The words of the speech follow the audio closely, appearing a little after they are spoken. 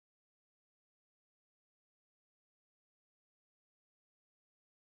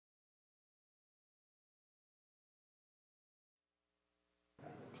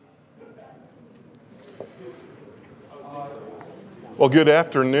Well, good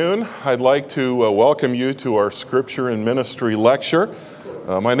afternoon. I'd like to welcome you to our Scripture and Ministry lecture.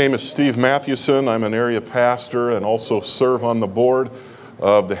 My name is Steve Mathewson. I'm an area pastor and also serve on the board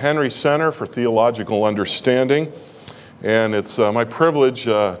of the Henry Center for Theological Understanding. And it's my privilege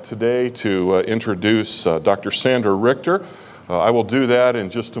today to introduce Dr. Sandra Richter. I will do that in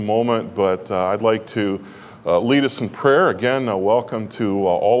just a moment, but I'd like to lead us in prayer. Again, welcome to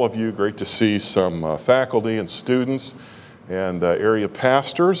all of you. Great to see some faculty and students and area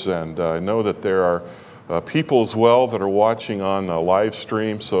pastors, and I know that there are people as well that are watching on live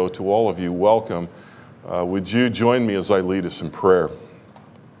stream, so to all of you, welcome. Would you join me as I lead us in prayer?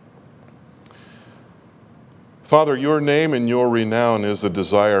 Father, your name and your renown is the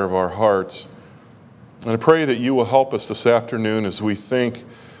desire of our hearts, and I pray that you will help us this afternoon as we think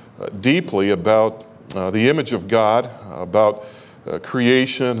deeply about the image of God, about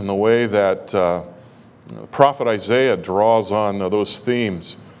creation and the way that Prophet Isaiah draws on those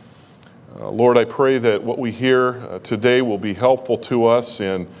themes. Lord, I pray that what we hear today will be helpful to us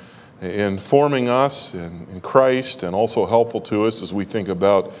in forming us in Christ, and also helpful to us as we think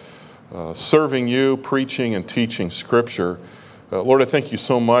about serving you, preaching and teaching Scripture. Lord, I thank you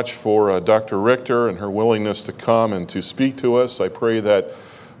so much for Dr. Richter and her willingness to come and to speak to us. I pray that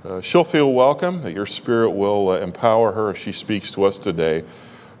she'll feel welcome, that your Spirit will empower her as she speaks to us today.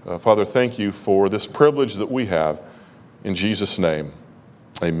 Father, thank you for this privilege that we have. In Jesus' name,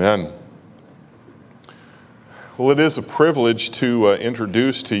 amen. Well, it is a privilege to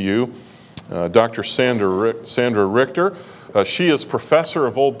introduce to you Dr. Sandra Richter. She is professor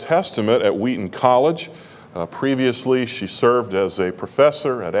of Old Testament at Wheaton College. Previously, she served as a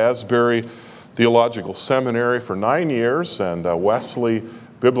professor at Asbury Theological Seminary for 9 years and Wesley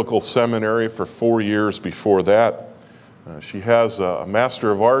Biblical Seminary for 4 years before that. She has a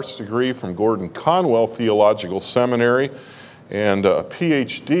Master of Arts degree from Gordon Conwell Theological Seminary and a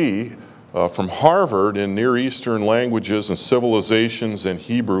PhD from Harvard in Near Eastern Languages and Civilizations and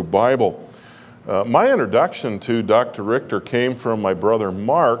Hebrew Bible. My introduction to Dr. Richter came from my brother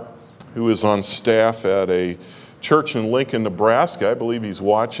Mark, who is on staff at a church in Lincoln, Nebraska. I believe he's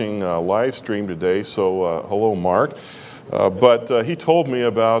watching live stream today, so hello, Mark. But he told me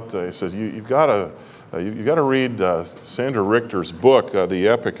about, he says, you've got to read Sandra Richter's book, The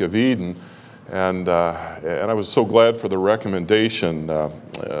Epic of Eden, and I was so glad for the recommendation,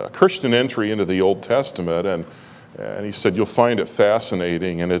 Christian entry into the Old Testament, and he said, you'll find it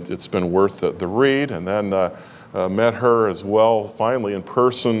fascinating, and it's been worth the read. And then met her as well, finally in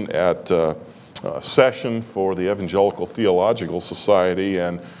person at a session for the Evangelical Theological Society,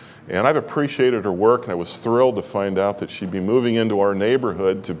 and I've appreciated her work, and I was thrilled to find out that she'd be moving into our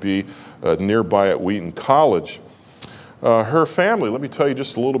neighborhood to be nearby at Wheaton College. Her family, let me tell you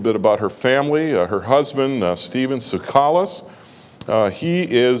just a little bit about her family. Her husband, Stephen Tsoukalos, he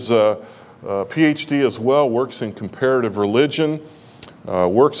is a PhD as well, works in comparative religion,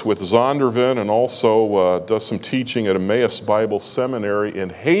 works with Zondervan, and also does some teaching at Emmaus Bible Seminary in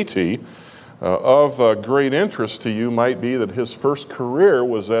Haiti. Of great interest to you might be that his first career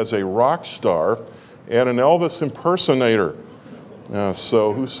was as a rock star and an Elvis impersonator.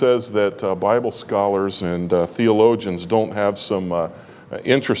 So who says that Bible scholars and theologians don't have some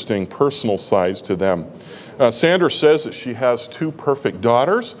interesting personal sides to them? Sandra says that she has 2 perfect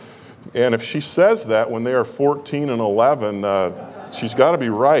daughters, and if she says that when they are 14 and 11, she's got to be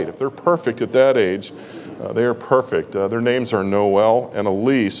right. If they're perfect at that age, they are perfect. Their names are Noelle and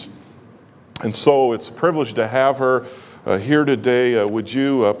Elise. And so it's a privilege to have her here today. Would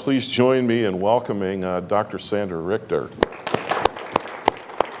you please join me in welcoming Dr. Sandra Richter?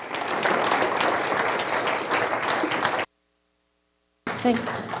 Thank you.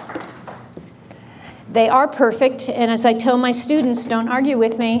 They are perfect, and as I tell my students, don't argue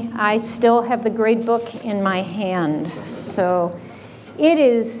with me, I still have the grade book in my hand. So it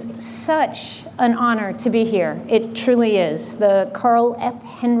is such an honor to be here. It truly is. The Carl F.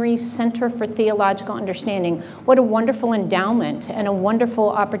 Henry Center for Theological Understanding. What a wonderful endowment and a wonderful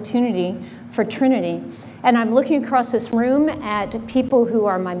opportunity for Trinity. And I'm looking across this room at people who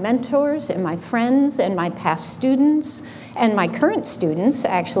are my mentors and my friends and my past students and my current students,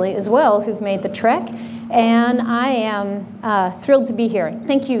 actually, as well, who've made the trek. And I am thrilled to be here.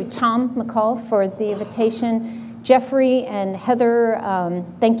 Thank you, Tom McCall, for the invitation. Jeffrey and Heather,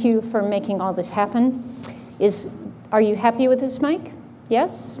 thank you for making all this happen. Are you happy with this mic?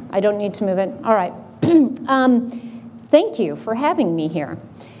 Yes? I don't need to move it. All right. Thank you for having me here.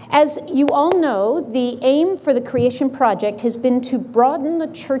 As you all know, the aim for the Creation Project has been to broaden the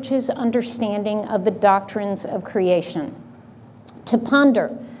church's understanding of the doctrines of creation, to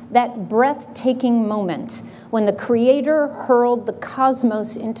ponder that breathtaking moment when the Creator hurled the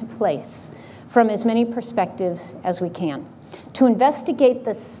cosmos into place from as many perspectives as we can, to investigate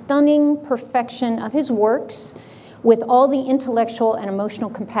the stunning perfection of his works with all the intellectual and emotional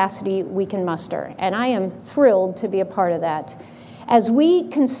capacity we can muster. And I am thrilled to be a part of that. As we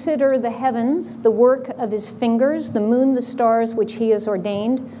consider the heavens, the work of his fingers, the moon, the stars which he has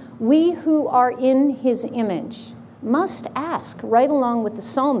ordained, we who are in his image must ask, right along with the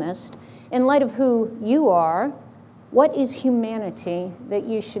psalmist, in light of who you are, what is humanity that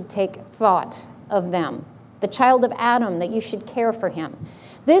you should take thought of them? The child of Adam, that you should care for him.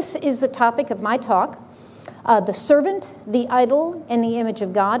 This is the topic of my talk, the servant, the idol, and the image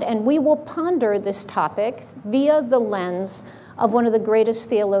of God, and we will ponder this topic via the lens of one of the greatest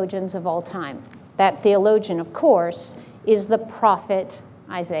theologians of all time. That theologian, of course, is the prophet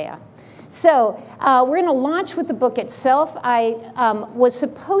Isaiah. So we're going to launch with the book itself. I was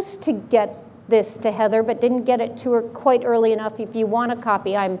supposed to get this to Heather, but didn't get it to her quite early enough. If you want a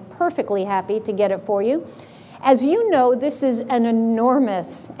copy, I'm perfectly happy to get it for you. As you know, this is an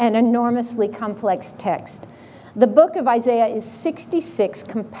enormously complex text. The book of Isaiah is 66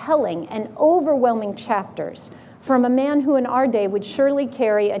 compelling and overwhelming chapters from a man who in our day would surely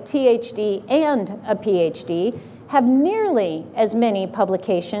carry a THD and a PhD, have nearly as many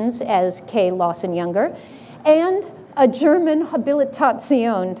publications as K. Lawson Younger, and a German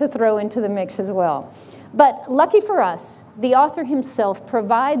Habilitation to throw into the mix as well. But lucky for us, the author himself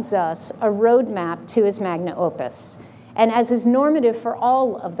provides us a roadmap to his magna opus. And as is normative for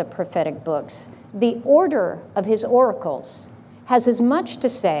all of the prophetic books, the order of his oracles has as much to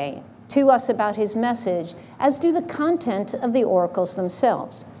say to us about his message as do the content of the oracles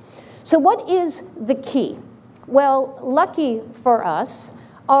themselves. So what is the key? Well, lucky for us,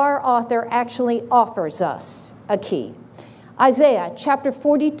 our author actually offers us a key. Isaiah chapter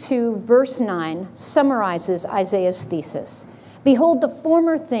 42, verse 9 summarizes Isaiah's thesis. Behold, the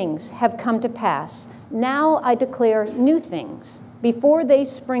former things have come to pass. Now I declare new things. Before they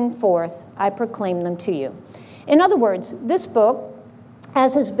spring forth, I proclaim them to you. In other words, this book,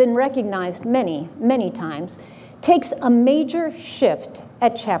 as has been recognized many, many times, takes a major shift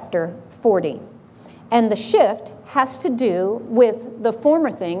at chapter 40. And the shift has to do with the former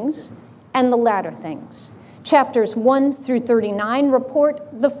things and the latter things. Chapters 1 through 39 report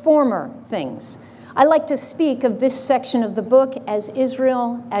the former things. I like to speak of this section of the book as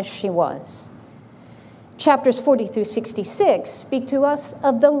Israel as she was. Chapters 40 through 66 speak to us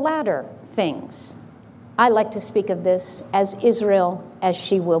of the latter things. I like to speak of this as Israel as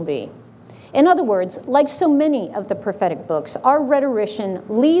she will be. In other words, like so many of the prophetic books, our rhetorician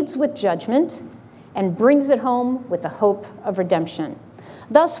leads with judgment and brings it home with the hope of redemption.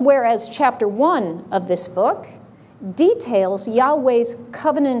 Thus, whereas chapter 1 of this book details Yahweh's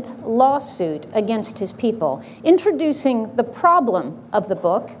covenant lawsuit against his people, introducing the problem of the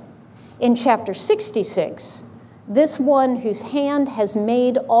book, in chapter 66, this one whose hand has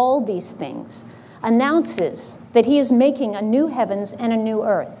made all these things announces that he is making a new heavens and a new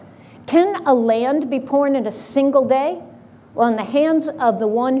earth. Can a land be born in a single day? Well, in the hands of the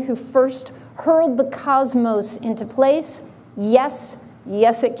one who first hurled the cosmos into place, yes,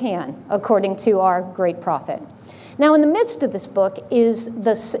 yes it can, according to our great prophet. Now, in the midst of this book is,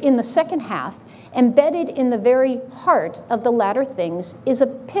 in the second half, embedded in the very heart of the latter things, is a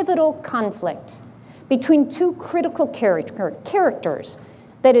pivotal conflict between two critical characters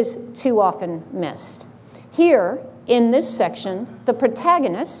that is too often missed. Here, in this section, the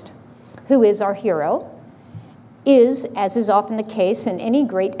protagonist, who is our hero, is, as is often the case in any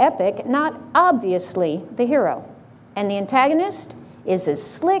great epic, not obviously the hero. And the antagonist is as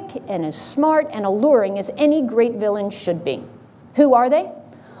slick and as smart and alluring as any great villain should be. Who are they?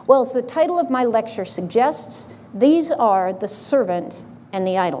 Well, as the title of my lecture suggests, these are the servant and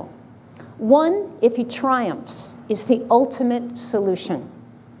the idol. One, if he triumphs, is the ultimate solution.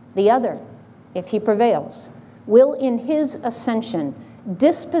 The other, if he prevails, will in his ascension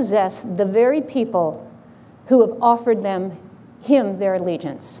dispossess the very people who have offered him their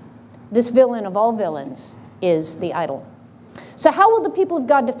allegiance. This villain of all villains is the idol. So how will the people of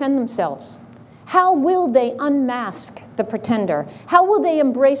God defend themselves? How will they unmask the pretender? How will they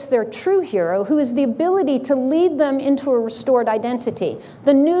embrace their true hero, who is the ability to lead them into a restored identity,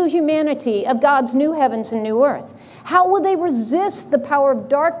 the new humanity of God's new heavens and new earth? How will they resist the power of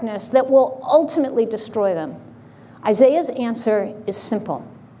darkness that will ultimately destroy them? Isaiah's answer is simple.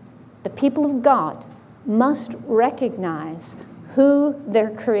 The people of God must recognize who their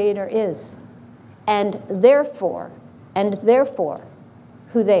Creator is, and therefore,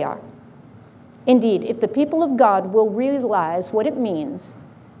 who they are. Indeed, if the people of God will realize what it means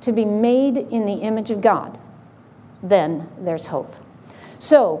to be made in the image of God, then there's hope.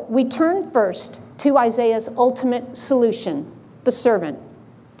 So we turn first to Isaiah's ultimate solution, the servant.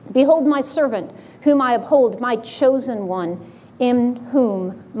 Behold my servant, whom I uphold, my chosen one, in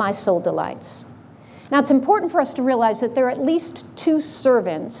whom my soul delights. Now, it's important for us to realize that there are at least two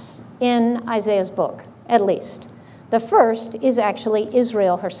servants in Isaiah's book, at least. The first is actually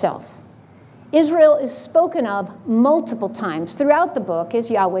Israel herself. Israel is spoken of multiple times throughout the book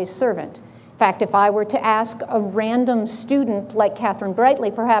as Yahweh's servant. In fact, if I were to ask a random student like Catherine Brightly,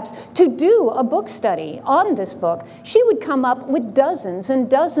 perhaps, to do a book study on this book, she would come up with dozens and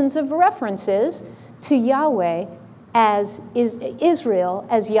dozens of references to Yahweh as Israel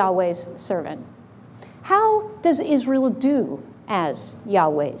as Yahweh's servant. How does Israel do as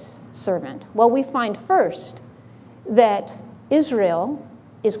Yahweh's servant? Well, we find first that Israel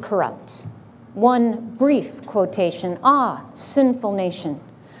is corrupt. One brief quotation, sinful nation,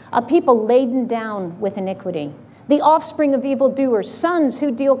 a people laden down with iniquity, the offspring of evildoers, sons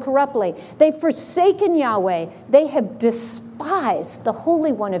who deal corruptly. They've forsaken Yahweh. They have despised the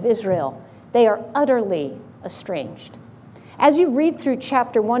Holy One of Israel. They are utterly estranged. As you read through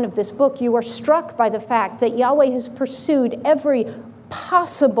chapter 1 of this book, you are struck by the fact that Yahweh has pursued every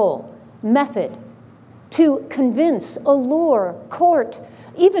possible method to convince, allure, court,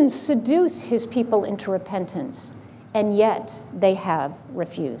 even seduce his people into repentance, and yet they have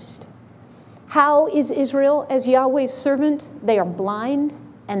refused. How is Israel as Yahweh's servant? They are blind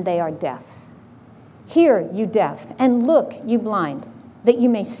and they are deaf. Hear, you deaf, and look, you blind, that you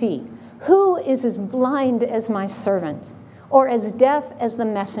may see. Who is as blind as my servant, or as deaf as the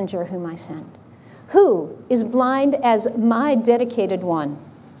messenger whom I sent? Who is blind as my dedicated one,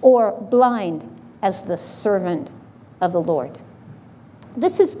 or blind as the servant of the Lord?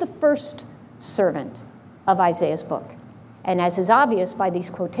 This is the first servant of Isaiah's book. And as is obvious by these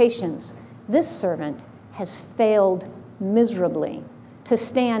quotations, this servant has failed miserably to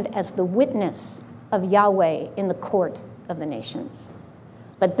stand as the witness of Yahweh in the court of the nations.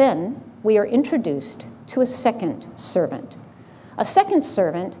 But then we are introduced to a second servant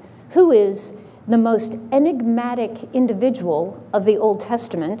who is the most enigmatic individual of the Old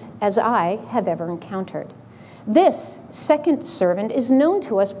Testament as I have ever encountered. This second servant is known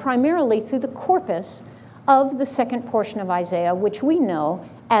to us primarily through the corpus of the second portion of Isaiah, which we know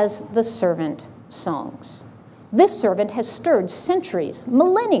as the servant songs. This servant has stirred centuries,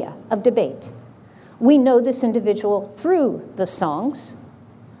 millennia of debate. We know this individual through the songs,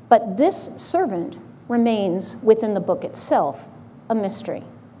 but this servant remains within the book itself a mystery.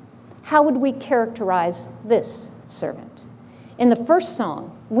 How would we characterize this servant? In the first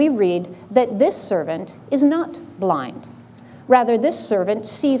song, we read that this servant is not blind. Rather, this servant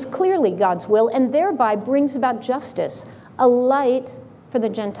sees clearly God's will and thereby brings about justice, a light for the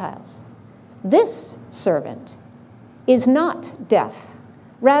Gentiles. This servant is not deaf.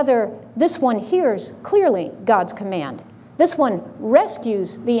 Rather, this one hears clearly God's command. This one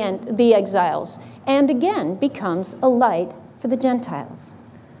rescues the exiles and again becomes a light for the Gentiles.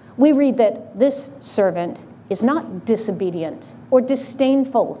 We read that this servant is not disobedient or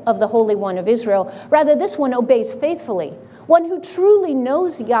disdainful of the Holy One of Israel. Rather, this one obeys faithfully, one who truly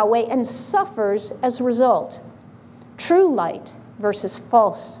knows Yahweh and suffers as a result. True light versus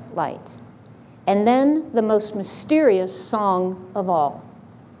false light. And then the most mysterious song of all.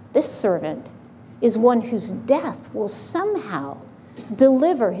 This servant is one whose death will somehow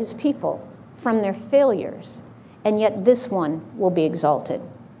deliver his people from their failures, and yet this one will be exalted.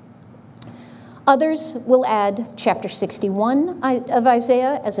 Others will add chapter 61 of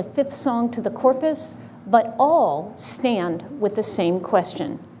Isaiah as a fifth song to the corpus, but all stand with the same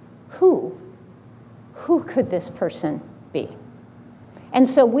question. Who? Who could this person be? And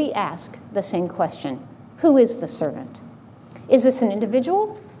so we ask the same question. Who is the servant? Is this an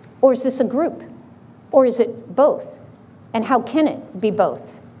individual, or is this a group? Or is it both? And how can it be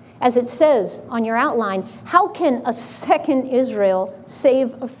both? As it says on your outline, how can a second Israel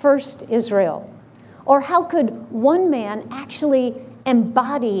save a first Israel? Or how could one man actually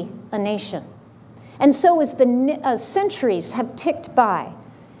embody a nation? And so as the centuries have ticked by,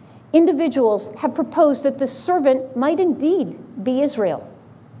 individuals have proposed that the servant might indeed be Israel.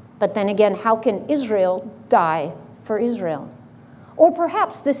 But then again, how can Israel die for Israel? Or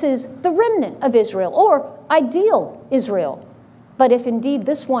perhaps this is the remnant of Israel, or ideal Israel. But if indeed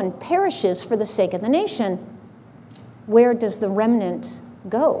this one perishes for the sake of the nation, where does the remnant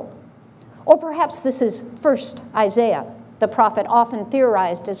go? Or perhaps this is first Isaiah, the prophet often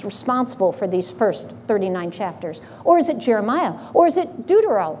theorized as responsible for these first 39 chapters. Or is it Jeremiah? Or is it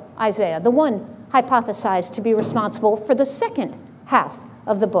Deutero Isaiah, the one hypothesized to be responsible for the second half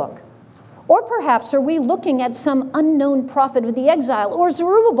of the book? Or perhaps are we looking at some unknown prophet of the exile, or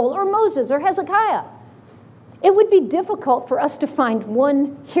Zerubbabel, or Moses, or Hezekiah? It would be difficult for us to find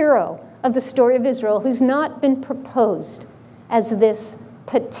one hero of the story of Israel who's not been proposed as this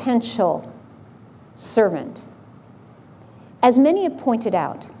potential servant. As many have pointed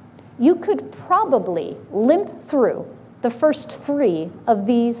out, you could probably limp through the first 3 of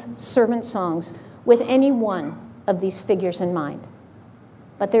these servant songs with any one of these figures in mind.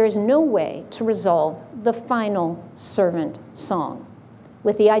 But there is no way to resolve the final servant song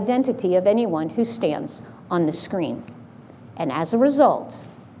with the identity of anyone who stands on the screen. And as a result,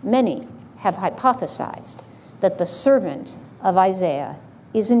 many have hypothesized that the servant of Isaiah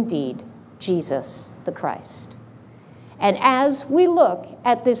is indeed Jesus the Christ. And as we look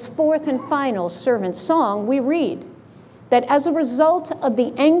at this 4th and final servant song, we read that as a result of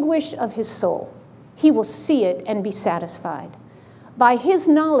the anguish of his soul, he will see it and be satisfied. By his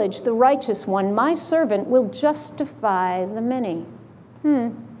knowledge, the righteous one, my servant, will justify the many.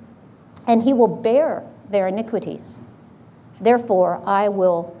 And he will bear their iniquities. Therefore, I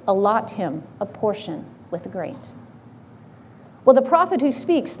will allot him a portion with the great. Well, the prophet who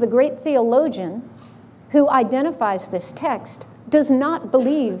speaks, the great theologian who identifies this text, does not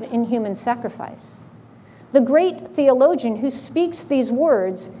believe in human sacrifice. The great theologian who speaks these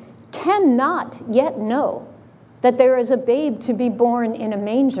words cannot yet know that there is a babe to be born in a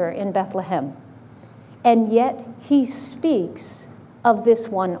manger in Bethlehem. And yet he speaks of this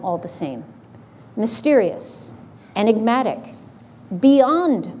one all the same. Mysterious, enigmatic,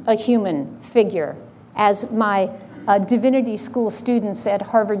 beyond a human figure, as my divinity school students at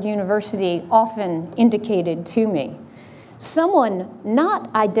Harvard University often indicated to me. Someone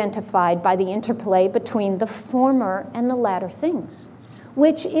not identified by the interplay between the former and the latter things,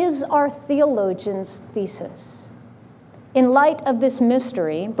 which is our theologian's thesis. In light of this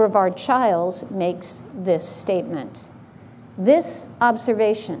mystery, Brevard Childs makes this statement. This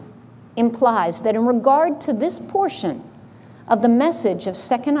observation implies that in regard to this portion of the message of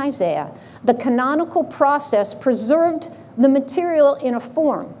 2nd Isaiah, the canonical process preserved the material in a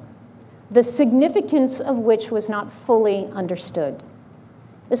form, the significance of which was not fully understood.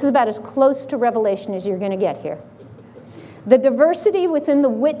 This is about as close to revelation as you're going to get here. The diversity within the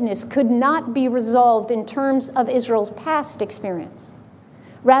witness could not be resolved in terms of Israel's past experience.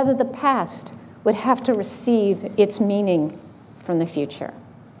 Rather, the past would have to receive its meaning from the future.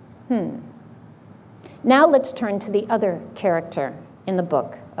 Now let's turn to the other character in the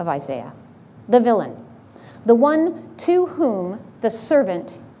book of Isaiah, the villain, the one to whom the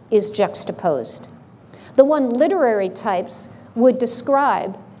servant is juxtaposed, the one literary types would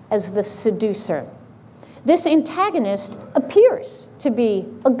describe as the seducer. This antagonist appears to be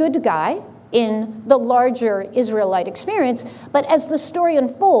a good guy in the larger Israelite experience, but as the story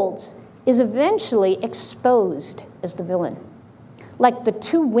unfolds, is eventually exposed as the villain. Like the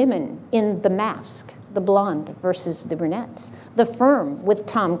 2 women in The Mask, the blonde versus the brunette, The Firm with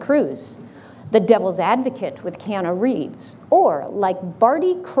Tom Cruise, The Devil's Advocate with Keanu Reeves, or like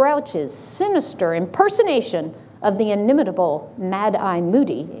Barty Crouch's sinister impersonation of the inimitable Mad-Eye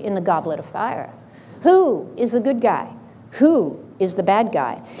Moody in The Goblet of Fire. Who is the good guy? Who is the bad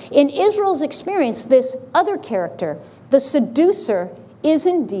guy? In Israel's experience, this other character, the seducer, is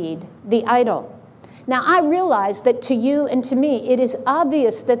indeed the idol. Now, I realize that to you and to me, it is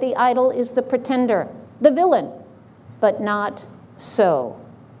obvious that the idol is the pretender, the villain, but not so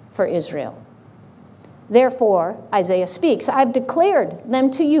for Israel. Therefore, Isaiah speaks, I've declared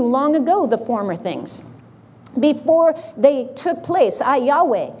them to you long ago, the former things. Before they took place, I,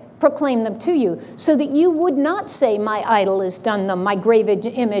 Yahweh, proclaim them to you, so that you would not say, my idol has done them, my graven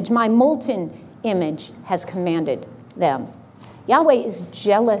image, my molten image has commanded them. Yahweh is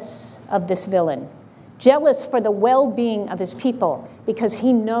jealous of this villain, jealous for the well-being of his people, because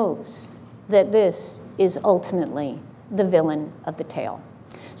he knows that this is ultimately the villain of the tale.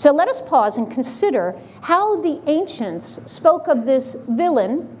 So let us pause and consider how the ancients spoke of this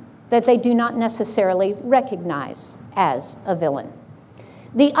villain that they do not necessarily recognize as a villain.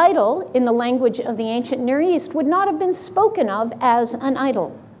 The idol, in the language of the ancient Near East, would not have been spoken of as an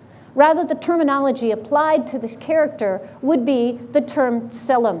idol. Rather, the terminology applied to this character would be the term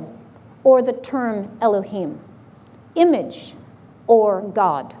ṣélem, or the term Elohim, image or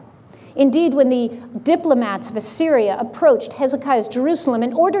God. Indeed, when the diplomats of Assyria approached Hezekiah's Jerusalem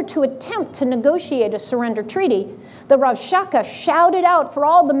in order to attempt to negotiate a surrender treaty, the Ravshakeh shouted out for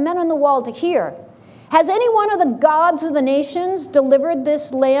all the men on the wall to hear, has any one of the gods of the nations delivered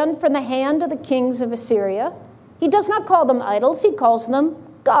this land from the hand of the kings of Assyria? He does not call them idols, he calls them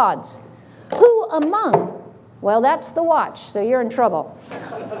gods. Who among Well, that's the watch, so you're in trouble.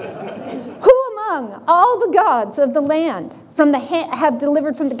 Who among all the gods of the land have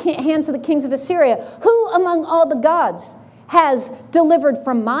delivered from the hands of the kings of Assyria? Who among all the gods has delivered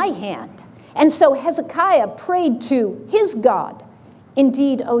from my hand? And so Hezekiah prayed to his God.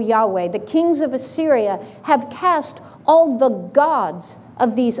 Indeed, O Yahweh, the kings of Assyria have cast all the gods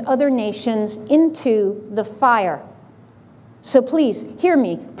of these other nations into the fire. So please, hear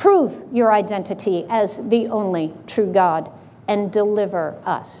me, prove your identity as the only true God and deliver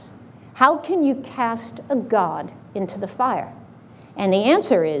us. How can you cast a god into the fire? And the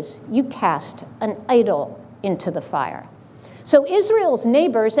answer is, you cast an idol into the fire. So Israel's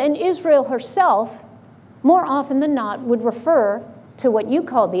neighbors and Israel herself, more often than not, would refer to what you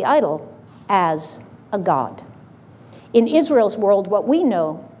call the idol as a god. In Israel's world, what we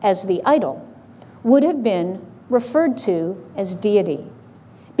know as the idol would have been referred to as deity,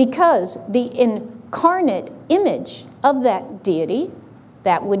 because the incarnate image of that deity,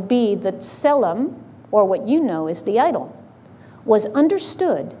 that would be the ṣélem, or what you know as the idol, was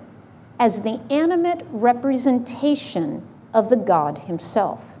understood as the animate representation of the God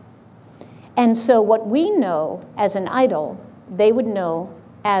himself. And so what we know as an idol, they would know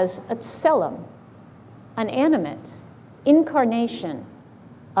as a ṣélem, an animate incarnation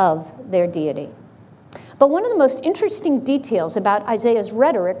of their deity. But one of the most interesting details about Isaiah's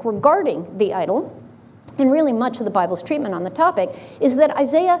rhetoric regarding the idol, and really much of the Bible's treatment on the topic, is that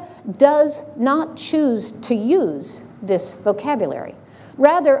Isaiah does not choose to use this vocabulary.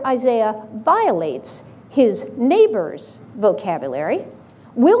 Rather, Isaiah violates his neighbor's vocabulary,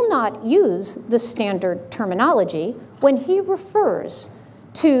 will not use the standard terminology when he refers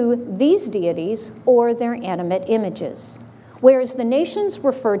to these deities or their animate images. Whereas the nations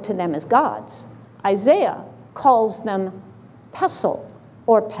referred to them as gods, Isaiah calls them pesel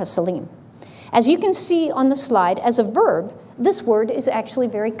or peselim. As you can see on the slide, as a verb, this word is actually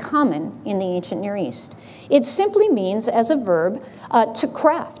very common in the ancient Near East. It simply means, as a verb, to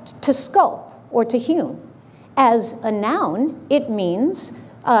craft, to sculpt, or to hew. As a noun, it means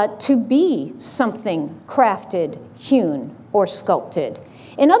to be something crafted, hewn, or sculpted.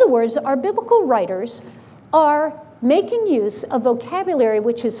 In other words, our biblical writers are making use of vocabulary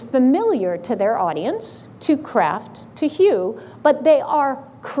which is familiar to their audience, to craft, to hew, but they are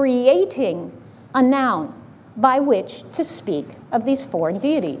creating a noun by which to speak of these foreign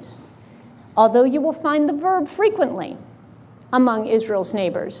deities. Although you will find the verb frequently among Israel's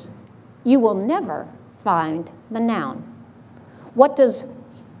neighbors, you will never find the noun. What does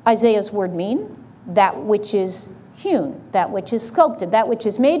Isaiah's word mean? That which is hewn, that which is sculpted, that which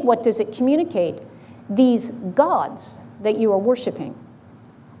is made. What does it communicate? These gods that you are worshiping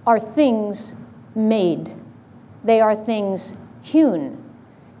are things made. They are things hewn,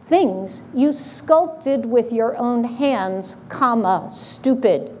 things you sculpted with your own hands, comma,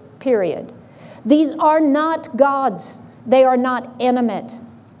 stupid, period. These are not gods. They are not animate.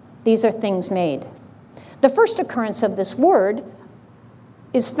 These are things made. The first occurrence of this word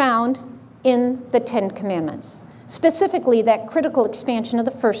is found in the Ten Commandments, specifically that critical expansion of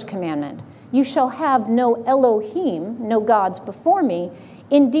the first commandment. You shall have no Elohim, no gods before me.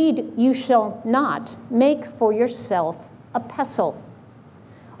 Indeed, you shall not make for yourself a pesel,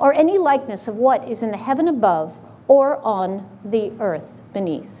 or any likeness of what is in the heaven above or on the earth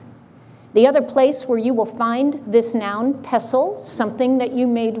beneath. The other place where you will find this noun, pesel, something that you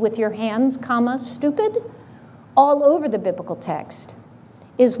made with your hands, comma, stupid, all over the biblical text,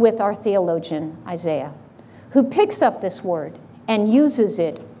 is with our theologian, Isaiah, who picks up this word and uses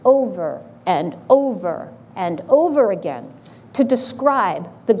it over and over and over again to describe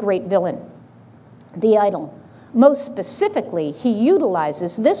the great villain, the idol. Most specifically, he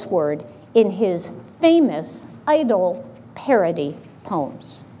utilizes this word in his famous idol parody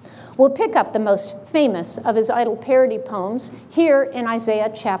poems. We'll pick up the most famous of his idol parody poems here in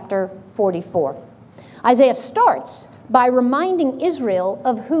Isaiah chapter 44. Isaiah starts by reminding Israel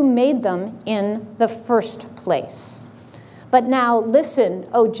of who made them in the first place. But now listen,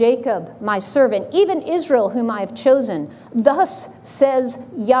 O Jacob, my servant, even Israel, whom I have chosen. Thus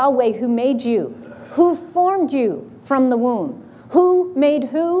says Yahweh, who made you, who formed you from the womb. Who made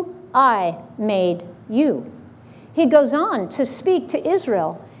who? I made you. He goes on to speak to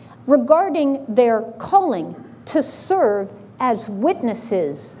Israel regarding their calling to serve as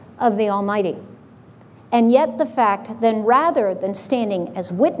witnesses of the Almighty. And yet the fact then, rather than standing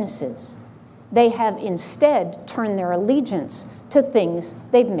as witnesses, they have instead turned their allegiance to things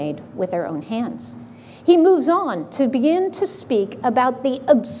they've made with their own hands. He moves on to begin to speak about the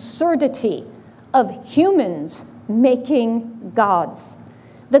absurdity of humans making gods.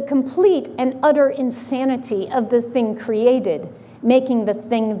 the complete and utter insanity of the thing created, making the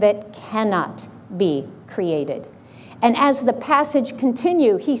thing that cannot be created. And as the passage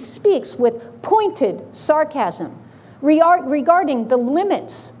continues, he speaks with pointed sarcasm regarding the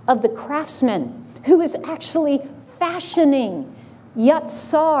limits of the craftsman who is actually fashioning,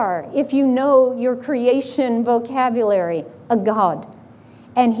 yatsar, if you know your creation vocabulary, a god.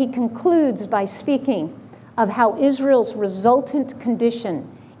 And he concludes by speaking of how Israel's resultant condition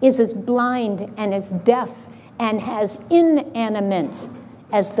is as blind and as deaf and as inanimate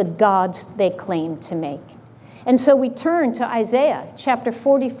as the gods they claim to make. And so we turn to Isaiah chapter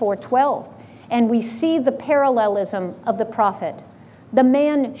 44:12, and we see the parallelism of the prophet. The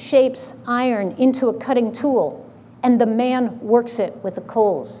man shapes iron into a cutting tool, and the man works it with the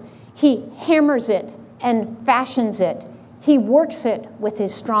coals. He hammers it and fashions it. He works it with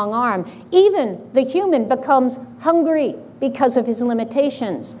his strong arm. Even the human becomes hungry because of his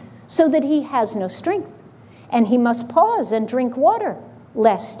limitations, so that he has no strength, and he must pause and drink water,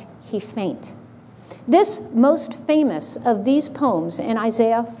 lest he faint. This most famous of these poems in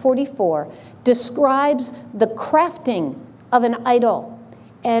Isaiah 44 describes the crafting of an idol,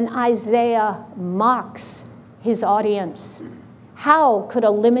 and Isaiah mocks his audience. How could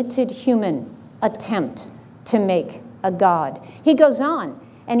a limited human attempt to make a god? He goes on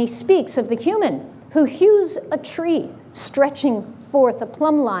and he speaks of the human who hews a tree, stretching forth a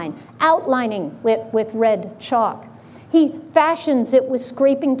plumb line, outlining it with red chalk. He fashions it with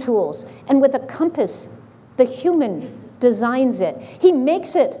scraping tools, and with a compass, the human designs it. He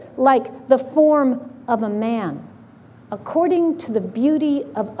makes it like the form of a man, according to the beauty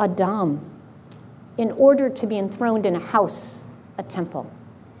of ādām, in order to be enthroned in a house, a temple.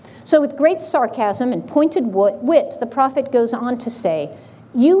 So with great sarcasm and pointed wit, the prophet goes on to say,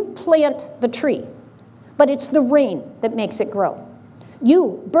 you plant the tree, but it's the rain that makes it grow.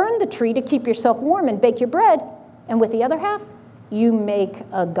 You burn the tree to keep yourself warm and bake your bread, and with the other half, you make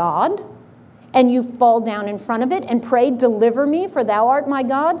a god, and you fall down in front of it and pray, deliver me, for thou art my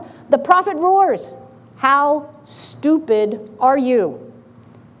God. The prophet roars, how stupid are you?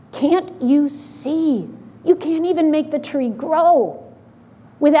 Can't you see? You can't even make the tree grow.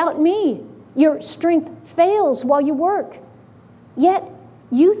 Without me, your strength fails while you work. Yet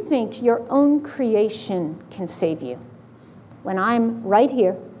you think your own creation can save you, when I'm right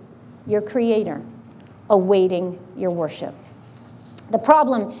here, your creator, awaiting your worship. The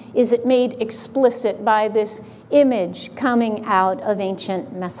problem is it made explicit by this image coming out of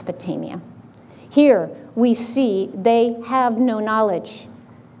ancient Mesopotamia. Here we see they have no knowledge,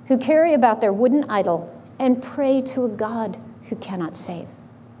 who carry about their wooden idol and pray to a God who cannot save.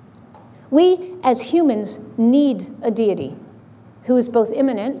 We as humans need a deity who is both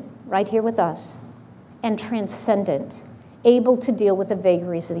immanent, right here with us, and transcendent, able to deal with the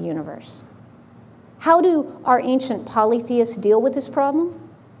vagaries of the universe. How do our ancient polytheists deal with this problem?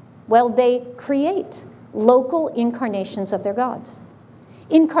 Well, they create local incarnations of their gods.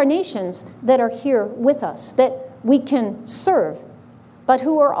 Incarnations that are here with us, that we can serve, but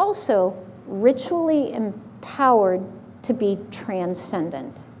who are also ritually empowered to be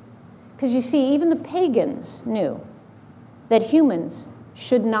transcendent. Because you see, even the pagans knew that humans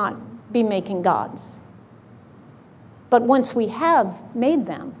should not be making gods. But once we have made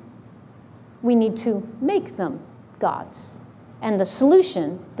them, we need to make them gods. And the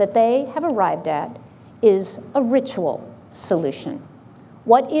solution that they have arrived at is a ritual solution.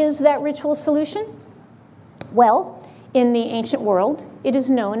 What is that ritual solution? Well, in the ancient world, it is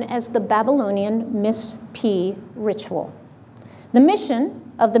known as the Babylonian Mispih ritual. The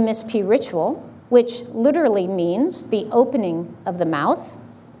mission of the Mispih ritual, which literally means the opening of the mouth,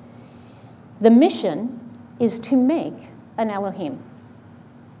 the mission is to make an Elohim,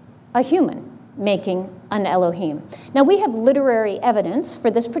 a human making an Elohim. Now, we have literary evidence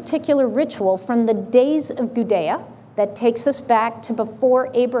for this particular ritual from the days of Gudea that takes us back to before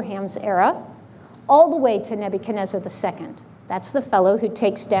Abraham's era, all the way to Nebuchadnezzar II. That's the fellow who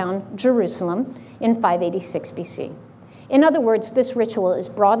takes down Jerusalem in 586 BC. In other words, this ritual is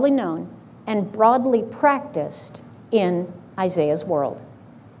broadly known and broadly practiced in Isaiah's world.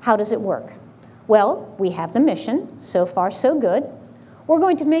 How does it work? Well, we have the mission. So far, so good. We're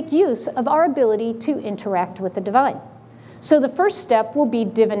going to make use of our ability to interact with the divine. So the first step will be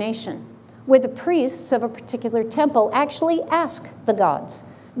divination, where the priests of a particular temple actually ask the gods,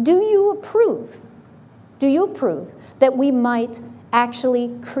 do you approve? Do you approve that we might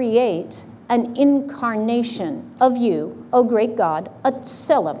actually create an incarnation of you, O great God, a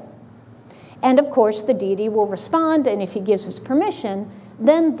ṣélem? And of course, the deity will respond, and if he gives us permission,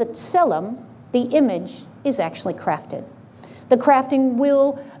 then the ṣélem, the image, is actually crafted. The crafting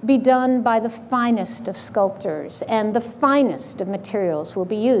will be done by the finest of sculptors, and the finest of materials will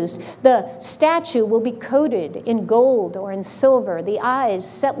be used. The statue will be coated in gold or in silver, the eyes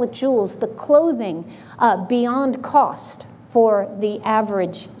set with jewels, the clothing beyond cost for the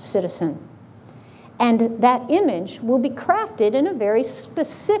average citizen. And that image will be crafted in a very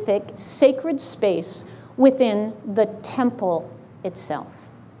specific sacred space within the temple itself.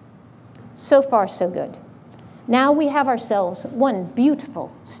 So far, so good. Now we have ourselves one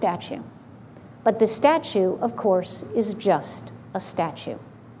beautiful statue. But the statue, of course, is just a statue.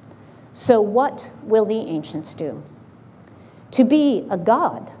 So what will the ancients do? To be a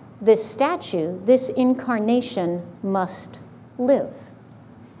god, this statue, this incarnation must live.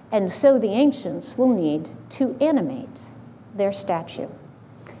 And so the ancients will need to animate their statue.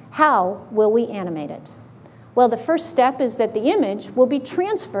 How will we animate it? Well, the first step is that the image will be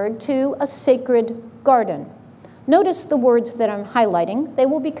transferred to a sacred garden. Notice the words that I'm highlighting. They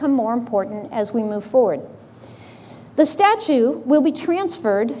will become more important as we move forward. The statue will be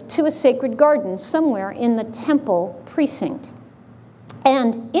transferred to a sacred garden somewhere in the temple precinct.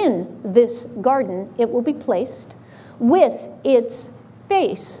 And in this garden, it will be placed with its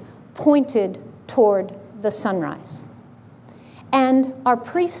face pointed toward the sunrise. And our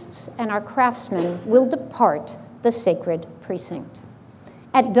priests and our craftsmen will depart the sacred precinct.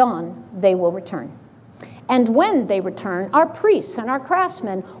 At dawn, they will return. And when they return, our priests and our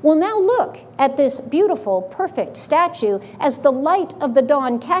craftsmen will now look at this beautiful, perfect statue as the light of the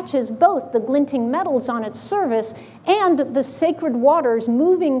dawn catches both the glinting metals on its surface and the sacred waters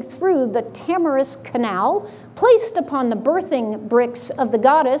moving through the tamarisk canal, placed upon the birthing bricks of the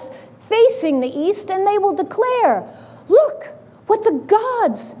goddess, facing the east, and they will declare, "Look what the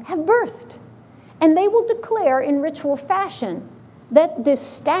gods have birthed." And they will declare in ritual fashion that this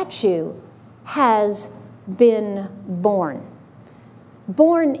statue has been born.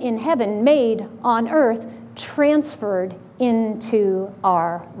 Born in heaven, made on earth, transferred into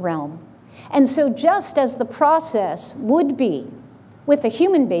our realm. And so just as the process would be with a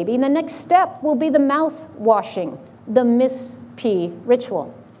human baby, the next step will be the mouth washing, the Miss P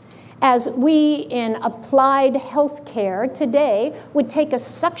ritual. As we in applied health care today would take a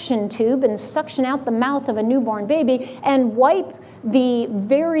suction tube and suction out the mouth of a newborn baby and wipe the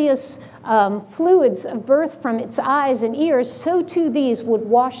various fluids of birth from its eyes and ears, so too these would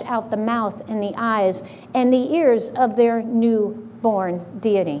wash out the mouth and the eyes and the ears of their newborn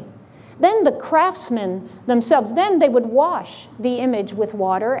deity. Then the craftsmen themselves, then they would wash the image with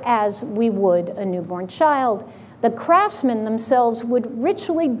water as we would a newborn child. The craftsmen themselves would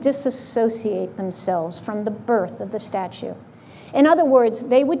ritually disassociate themselves from the birth of the statue. In other words,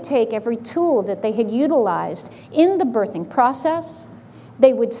 they would take every tool that they had utilized in the birthing process.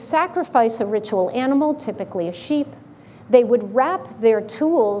 They would sacrifice a ritual animal, typically a sheep. They would wrap their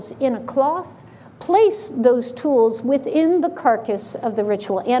tools in a cloth, place those tools within the carcass of the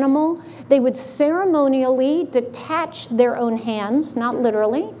ritual animal. They would ceremonially detach their own hands, not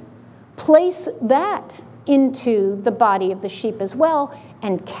literally, place that into the body of the sheep as well,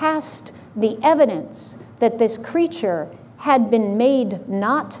 and cast the evidence that this creature had been made,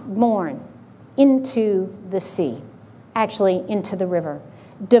 not born, into the sea, actually into the river.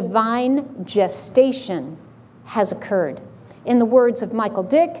 Divine gestation has occurred. In the words of Michael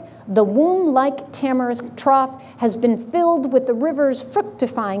Dick, the womb-like tamarisk trough has been filled with the river's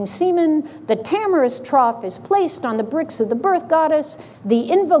fructifying semen. The tamarisk trough is placed on the bricks of the birth goddess. The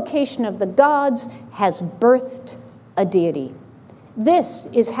invocation of the gods has birthed a deity.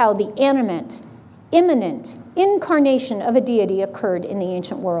 This is how the animate, imminent incarnation of a deity occurred in the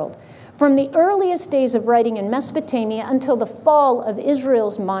ancient world. From the earliest days of writing in Mesopotamia until the fall of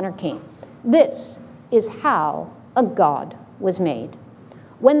Israel's monarchy, this is how a god was made.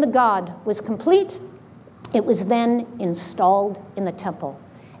 When the god was complete, it was then installed in the temple.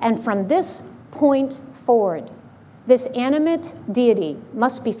 And from this point forward, this animate deity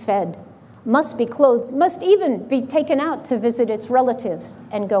must be fed, must be clothed, must even be taken out to visit its relatives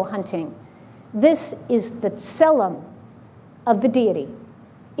and go hunting. This is the ṣélem of the deity,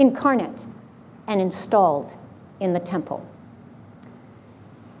 incarnate and installed in the temple.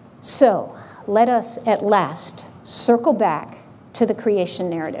 So let us at last circle back to the creation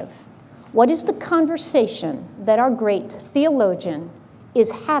narrative. What is the conversation that our great theologian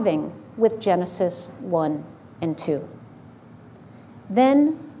is having with Genesis 1 and 2?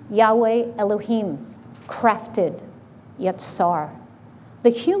 Then Yahweh Elohim crafted Yetzar,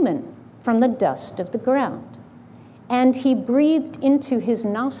 the human, from the dust of the ground, and he breathed into his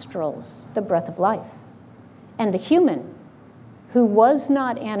nostrils the breath of life. And the human, who was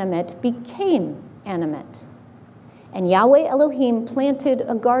not animate, became animate. And Yahweh Elohim planted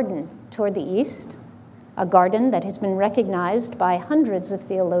a garden toward the east, a garden that has been recognized by hundreds of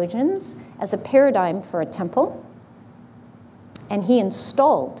theologians as a paradigm for a temple. And he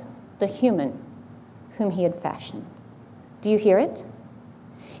installed the human whom he had fashioned. Do you hear it?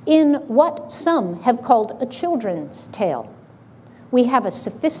 In what some have called a children's tale, we have a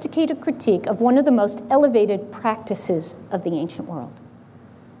sophisticated critique of one of the most elevated practices of the ancient world.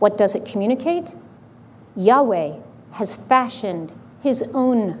 What does it communicate? Yahweh has fashioned his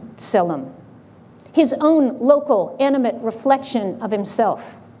own ṣélem, his own local, animate reflection of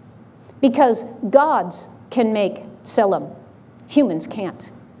himself. Because gods can make ṣélem, humans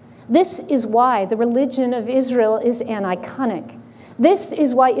can't. This is why the religion of Israel is aniconic. This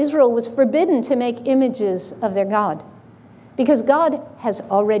is why Israel was forbidden to make images of their God. Because God has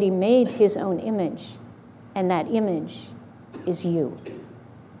already made his own image, and that image is you.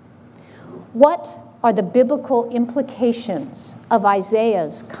 What are the biblical implications of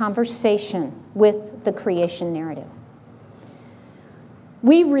Isaiah's conversation with the creation narrative?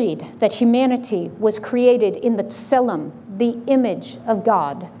 We read that humanity was created in the ṣélem, the image of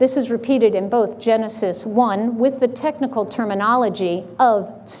God. This is repeated in both Genesis 1 with the technical terminology of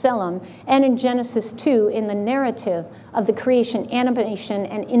ṣélem, and in Genesis 2 in the narrative of the creation, animation,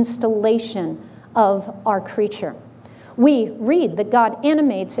 and installation of our creature. We read that God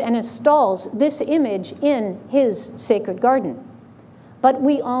animates and installs this image in his sacred garden. But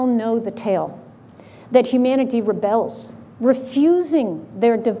we all know the tale, that humanity rebels, refusing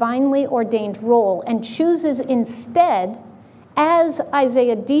their divinely ordained role, and chooses instead, as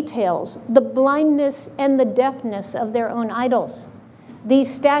Isaiah details, the blindness and the deafness of their own idols.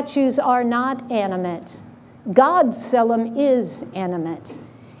 These statues are not animate. God's ṣélem is animate,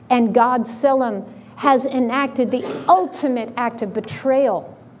 and God's ṣélem has enacted the ultimate act of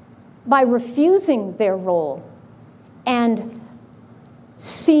betrayal by refusing their role and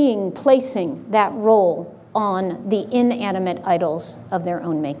placing that role on the inanimate idols of their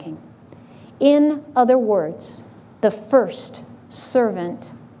own making. In other words, the first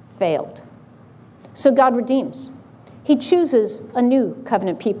servant failed. So God redeems. He chooses a new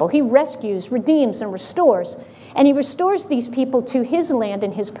covenant people. He rescues, redeems, and restores. And he restores these people to his land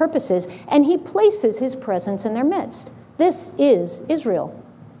and his purposes, and he places his presence in their midst. This is Israel,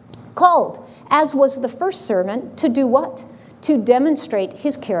 called, as was the first servant, to do what? To demonstrate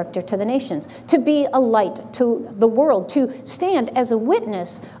his character to the nations, to be a light to the world, to stand as a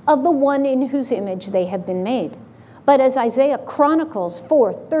witness of the one in whose image they have been made. But as Isaiah chronicles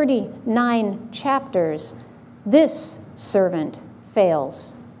for 39 chapters, this servant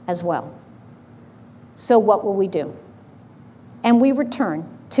fails as well. So what will we do? And we return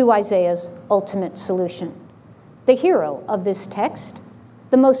to Isaiah's ultimate solution. The hero of this text,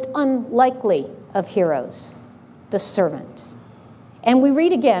 the most unlikely of heroes, the servant. And we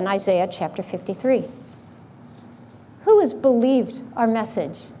read again Isaiah chapter 53. Who has believed our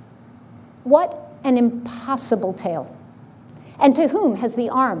message? What an impossible tale. And to whom has the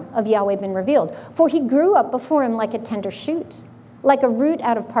arm of Yahweh been revealed? For he grew up before him like a tender shoot, like a root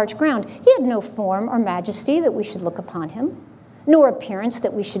out of parched ground. He had no form or majesty that we should look upon him, nor appearance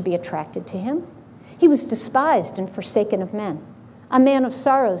that we should be attracted to him. He was despised and forsaken of men, a man of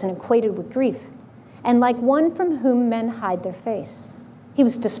sorrows and acquainted with grief, and like one from whom men hide their face. He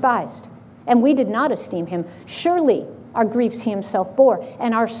was despised, and we did not esteem him. Surely our griefs he himself bore,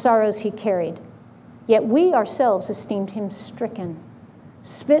 and our sorrows he carried. Yet we ourselves esteemed him stricken,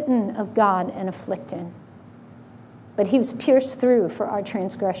 smitten of God, and afflicted. But he was pierced through for our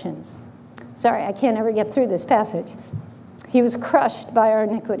transgressions. Sorry, I can't ever get through this passage. He was crushed by our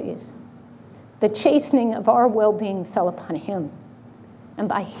iniquities. The chastening of our well-being fell upon him, and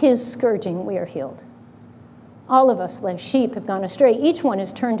by his scourging we are healed. All of us, like sheep, have gone astray. Each one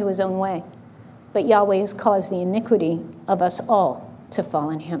has turned to his own way. But Yahweh has caused the iniquity of us all to fall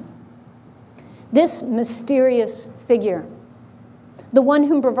on him. This mysterious figure, the one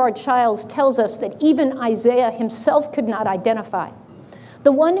whom Brevard Childs tells us that even Isaiah himself could not identify,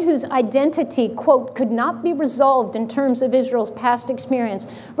 the one whose identity, quote, could not be resolved in terms of Israel's past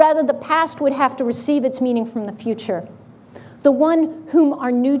experience. Rather, the past would have to receive its meaning from the future. The one whom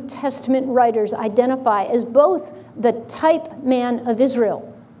our New Testament writers identify as both the type man of Israel,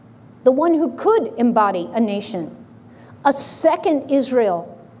 the one who could embody a nation, a second Israel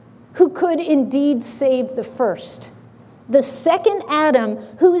who could indeed save the first, the second Adam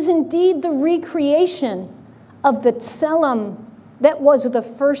who is indeed the recreation of the ṣélem that was the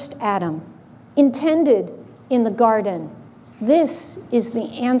first Adam, intended in the garden. This is the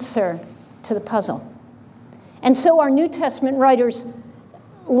answer to the puzzle. And so our New Testament writers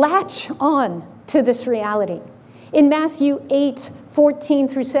latch on to this reality. In Matthew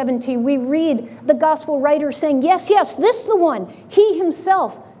 8:14 through 17, we read the gospel writer saying, yes, yes, this is the one. He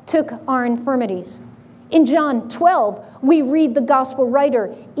himself took our infirmities. In John 12, we read the gospel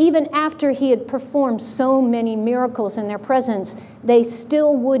writer, even after he had performed so many miracles in their presence, they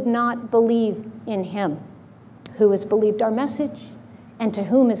still would not believe in him. Who has believed our message? And to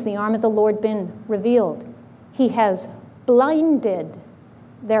whom has the arm of the Lord been revealed? He has blinded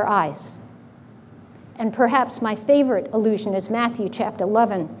their eyes. And perhaps my favorite allusion is Matthew chapter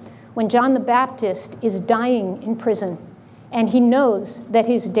 11, when John the Baptist is dying in prison, and he knows that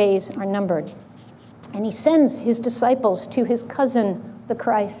his days are numbered. And he sends his disciples to his cousin, the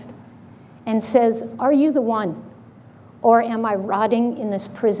Christ, and says, are you the one, or am I rotting in this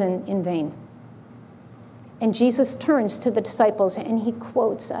prison in vain? And Jesus turns to the disciples and he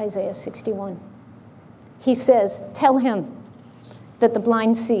quotes Isaiah 61. He says, tell him that the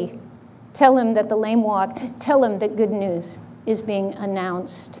blind see. Tell him that the lame walk. Tell him that good news is being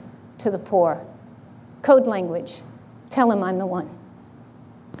announced to the poor. Code language. Tell him I'm the one.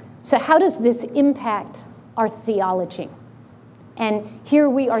 So how does this impact our theology? And here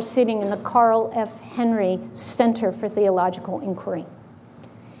we are sitting in the Carl F. Henry Center for Theological Inquiry.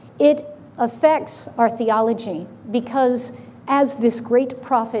 It affects our theology because, as this great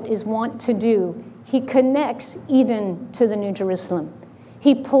prophet is wont to do, he connects Eden to the New Jerusalem.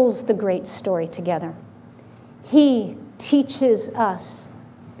 He pulls the great story together. He teaches us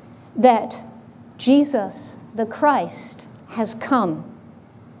that Jesus, the Christ, has come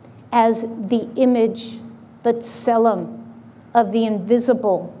as the image, the ṣélem, of the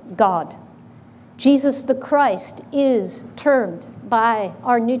invisible God. Jesus the Christ is termed by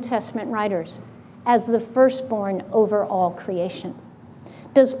our New Testament writers as the firstborn over all creation.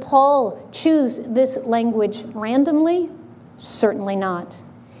 Does Paul choose this language randomly? Certainly not.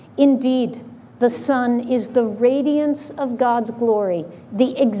 Indeed, the Son is the radiance of God's glory,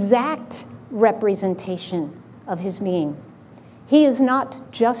 the exact representation of his being. He is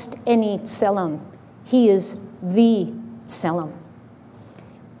not just any ṣélem. He is the ṣélem.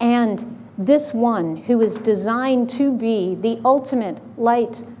 And this one who is designed to be the ultimate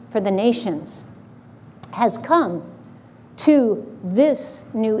light for the nations has come to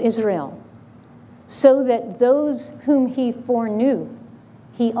this new Israel, so that those whom he foreknew,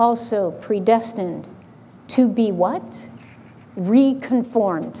 he also predestined to be what?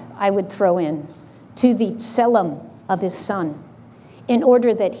 Reconformed, I would throw in, to the ṣélem of his Son, in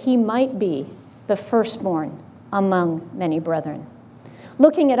order that he might be the firstborn among many brethren.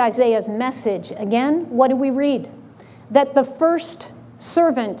 Looking at Isaiah's message again, what do we read? That the first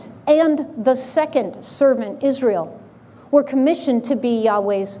servant and the second servant, Israel, were commissioned to be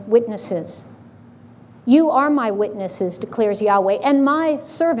Yahweh's witnesses. You are my witnesses, declares Yahweh, and my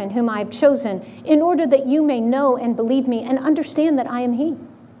servant whom I have chosen, in order that you may know and believe me and understand that I am he.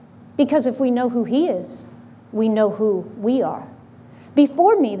 Because if we know who he is, we know who we are.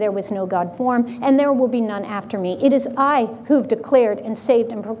 Before me there was no God formed, and there will be none after me. It is I who have declared and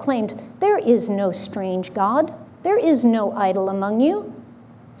saved and proclaimed, there is no strange God. There is no idol among you.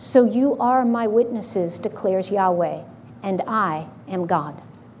 So you are my witnesses, declares Yahweh, and I am God.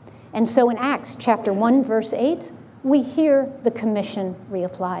 And so in Acts chapter 1, verse 8, we hear the commission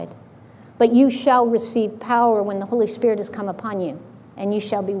reapplied. But you shall receive power when the Holy Spirit has come upon you. And you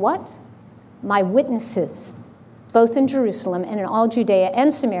shall be what? My witnesses, both in Jerusalem and in all Judea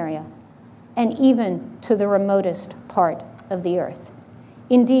and Samaria, and even to the remotest part of the earth.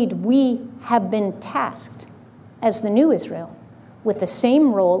 Indeed, we have been tasked as the new Israel with the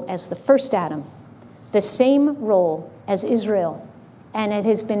same role as the first Adam, the same role as Israel, and it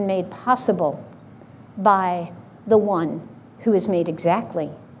has been made possible by the one who is made exactly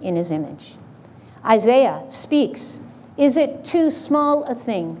in his image. Isaiah speaks, is it too small a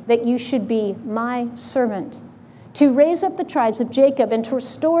thing that you should be my servant, to raise up the tribes of Jacob and to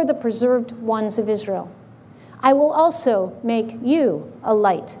restore the preserved ones of Israel? I will also make you a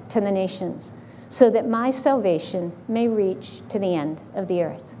light to the nations, so that my salvation may reach to the end of the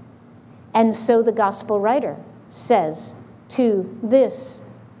earth. And so the gospel writer says to this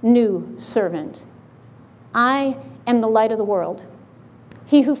new servant, I am the light of the world.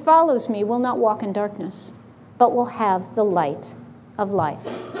 He who follows me will not walk in darkness, but will have the light of life.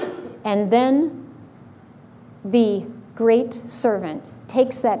 And then the great servant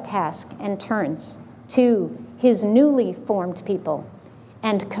takes that task and turns to his newly formed people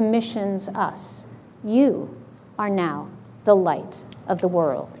and commissions us. You are now the light of the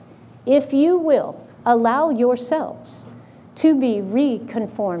world. If you will allow yourselves to be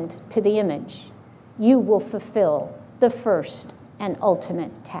reconformed to the image, you will fulfill the first and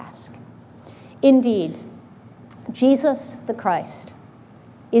ultimate task. Indeed, Jesus the Christ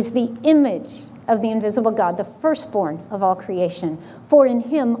is the image of the invisible God, the firstborn of all creation. For in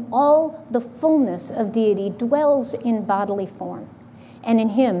him all the fullness of deity dwells in bodily form, and in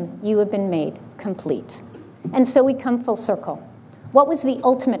him you have been made complete. And so we come full circle. What was the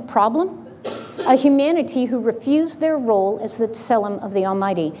ultimate problem? A humanity who refused their role as the ṣélem of the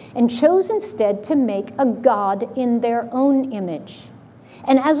Almighty and chose instead to make a God in their own image,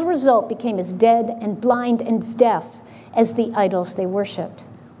 and as a result became as dead and blind and deaf as the idols they worshipped.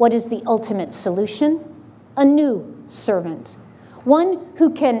 What is the ultimate solution? A new servant, one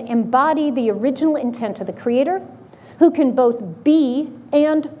who can embody the original intent of the Creator, who can both be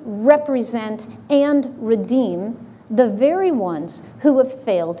and represent and redeem the very ones who have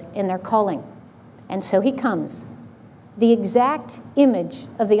failed in their calling. And so he comes, the exact image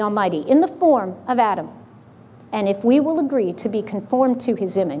of the Almighty, in the form of Adam. And if we will agree to be conformed to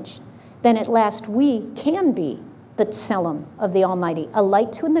his image, then at last we can be the ṣélem of the Almighty, a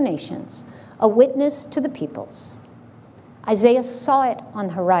light to the nations, a witness to the peoples. Isaiah saw it on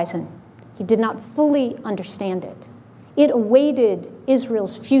the horizon. He did not fully understand it. It awaited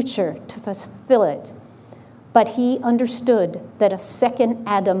Israel's future to fulfill it. But he understood that a second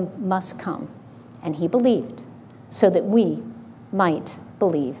Adam must come, and he believed, so that we might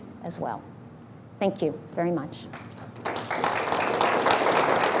believe as well. Thank you very much.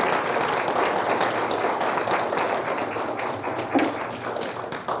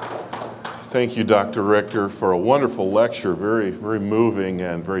 Thank you, Dr. Richter, for a wonderful lecture, very, very moving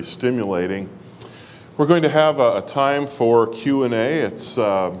and very stimulating. We're going to have a time for Q&A. It's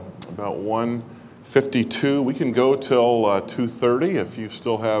about 1:52. We can go till 2:30 if you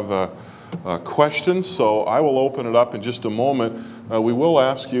still have questions. So I will open it up in just a moment. We will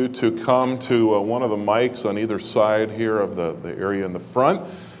ask you to come to one of the mics on either side here of the area in the front.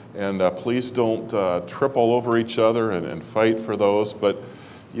 And please don't trip all over each other and fight for those. But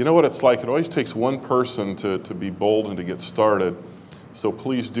you know what it's like. It always takes one person to be bold and to get started. So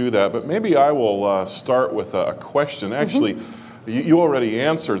please do that. But maybe I will start with a question. Actually, you already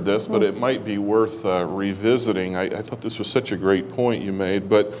answered this, but it might be worth revisiting. I thought this was such a great point you made.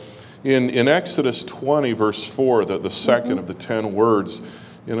 But in Exodus 20, verse 4, the second of the 10 words,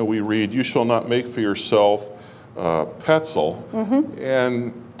 we read, "You shall not make for yourself Petzl."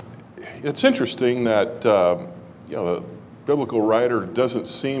 And it's interesting that the biblical writer doesn't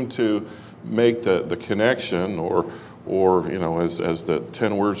seem to make the connection, or as the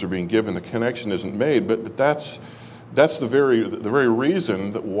 10 words are being given, the connection isn't made. But that's the very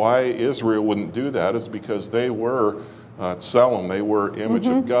reason that why Israel wouldn't do that is because they were ṣélem, they were image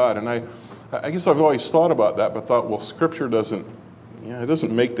of God. And I guess I've always thought about that, but thought, well, Scripture doesn't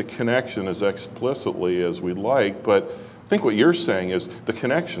make the connection as explicitly as we'd like. But I think what you're saying is the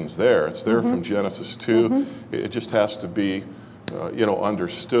connection's there. It's there from Genesis 2. It just has to be,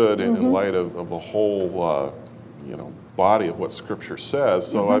 understood in light of the whole, body of what Scripture says.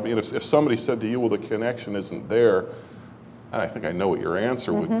 So, I mean, if somebody said to you, well, the connection isn't there, I think I know what your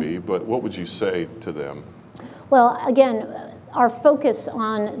answer would be, but what would you say to them? Well, again, our focus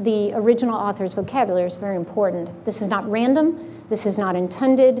on the original author's vocabulary is very important. This is not random. This is not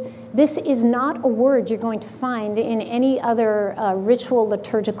intended. This is not a word you're going to find in any other ritual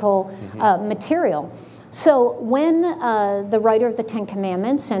liturgical material. So when the writer of the Ten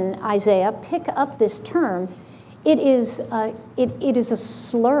Commandments and Isaiah pick up this term, it is a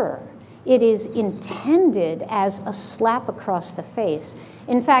slur. It is intended as a slap across the face.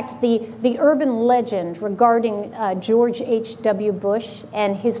 In fact, the urban legend regarding George H.W. Bush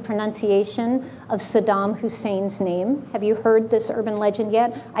and his pronunciation of Saddam Hussein's name, have you heard this urban legend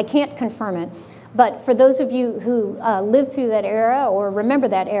yet? I can't confirm it. But for those of you who lived through that era or remember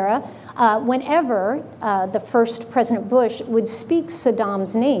that era, whenever the first President Bush would speak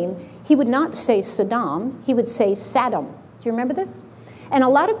Saddam's name, he would not say Saddam, he would say Saddam. Do you remember this? And a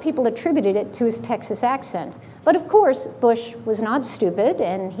lot of people attributed it to his Texas accent. But of course, Bush was not stupid,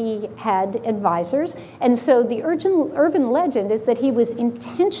 and he had advisors. And so the urban legend is that he was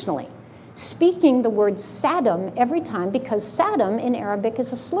intentionally speaking the word Saddam every time, because Saddam in Arabic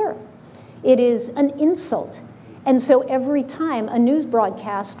is a slur. It is an insult. And so every time a news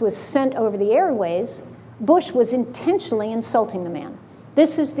broadcast was sent over the airways, Bush was intentionally insulting the man.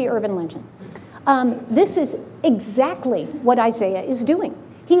 This is the urban legend. This is exactly what Isaiah is doing.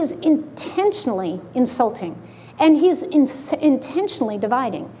 He is intentionally insulting, and he is intentionally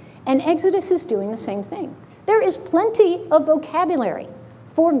dividing. And Exodus is doing the same thing. There is plenty of vocabulary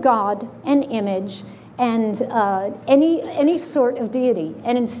for God and image and any sort of deity.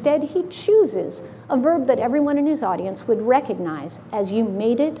 And instead, he chooses a verb that everyone in his audience would recognize as "you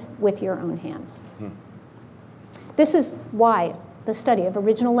made it with your own hands." This is why the study of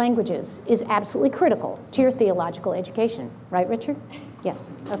original languages is absolutely critical to your theological education. Right, Richard?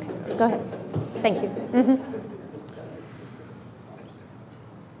 Yes. Okay. Go ahead. Thank you.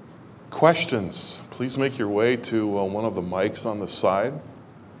 Questions? Please make your way to one of the mics on the side.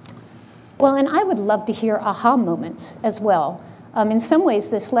 Well, and I would love to hear aha moments as well. In some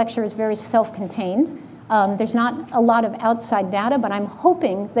ways, this lecture is very self-contained. There's not a lot of outside data, but I'm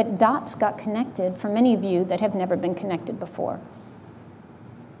hoping that dots got connected for many of you that have never been connected before.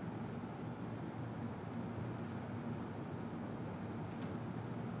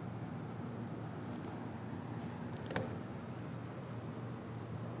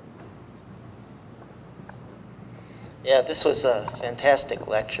 Yeah, this was a fantastic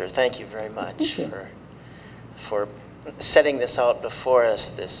lecture. Thank you very much for setting this out before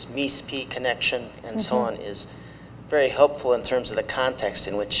us. This MESP connection and so on is very helpful in terms of the context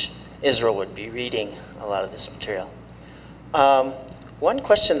in which Israel would be reading a lot of this material. One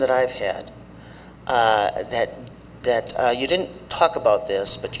question that I've had that you didn't talk about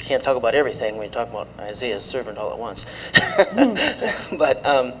this, but you can't talk about everything when you talk about Isaiah's servant all at once. But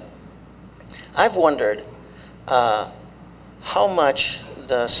I've wondered how much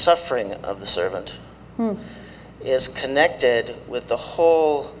the suffering of the servant is connected with the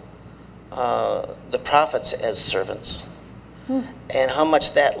whole, the prophets as servants, and how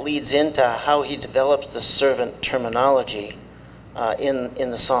much that leads into how he develops the servant terminology in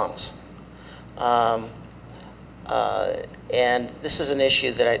the songs. And this is an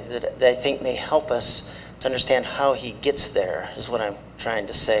issue that I think may help us to understand how he gets there, is what I'm trying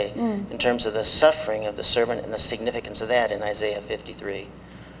to say, in terms of the suffering of the servant and the significance of that in Isaiah 53.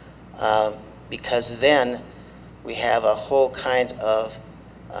 Because then we have a whole kind of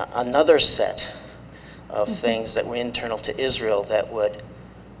another set of things that were internal to Israel that would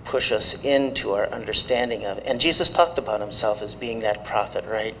push us into our understanding of it. And Jesus talked about himself as being that prophet,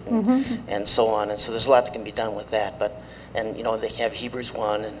 right? And so on. And so there's a lot that can be done with that. And you know, they have Hebrews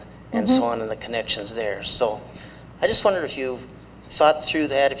 1 and so on, and the connections there. So I just wondered if you thought through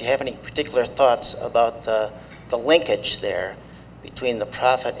that, if you have any particular thoughts about the linkage there between the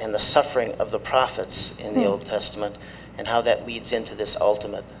prophet and the suffering of the prophets in the Old Testament, and how that leads into this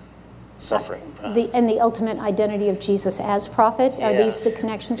ultimate suffering prophet. And the ultimate identity of Jesus as prophet? Are these the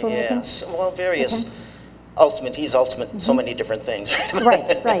connections we're making? Yes, well, various ultimate, he's ultimate, so many different things.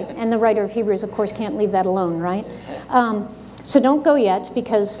 Right. And the writer of Hebrews, of course, can't leave that alone, right? So don't go yet,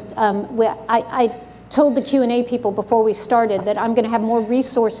 because I told the Q&A people before we started that I'm going to have more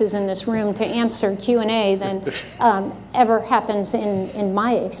resources in this room to answer Q&A than ever happens in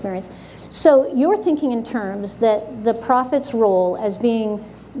my experience. So you're thinking in terms that the prophet's role as being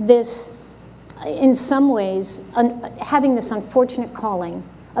this, in some ways, having this unfortunate calling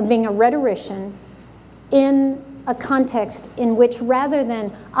of being a rhetorician in a context in which, rather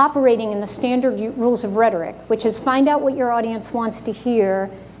than operating in the standard rules of rhetoric, which is find out what your audience wants to hear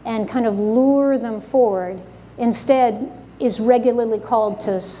and kind of lure them forward, instead is regularly called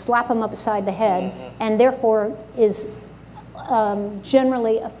to slap them upside the head, and therefore is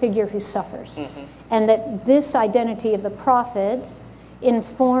generally a figure who suffers. And that this identity of the prophet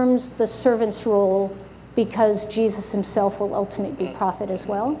informs the servant's role, because Jesus himself will ultimately be prophet as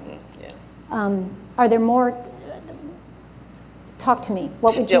well. Are there more? Talk to me.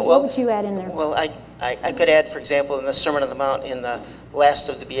 What would you add in there? Well, I could add, for example, in the Sermon on the Mount, in the last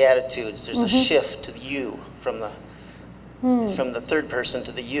of the Beatitudes, there's a shift to the you from the third person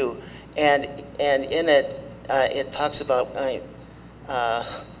to the you, and in it it talks about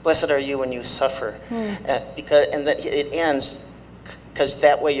blessed are you when you suffer, and that it ends because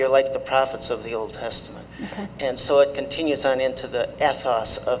that way you're like the prophets of the Old Testament, and so it continues on into the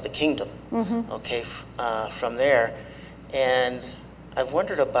ethos of the kingdom. From there. And I've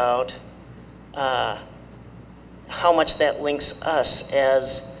wondered about how much that links us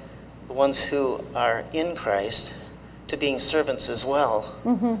as the ones who are in Christ to being servants as well,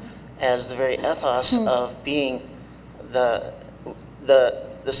 as the very ethos of being the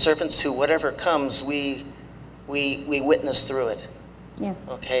servants who, whatever comes, we witness through it.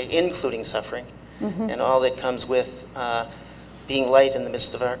 Including suffering and all that comes with being light in the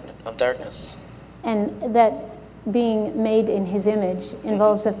midst of darkness. And that being made in his image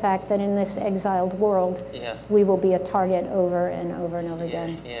involves the fact that in this exiled world, we will be a target over and over and over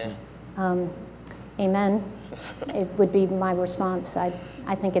again. Amen. It would be my response. I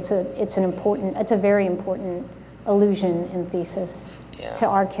think it's a very important allusion and thesis to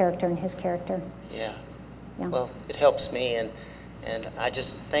our character and his character. Well, it helps me, and I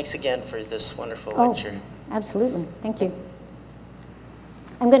just thanks again for this wonderful lecture. Absolutely. Thank you.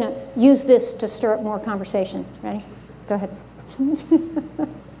 I'm going to use this to stir up more conversation. Ready? Go ahead.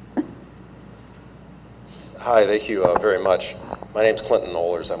 Hi, thank you very much. My name's Clinton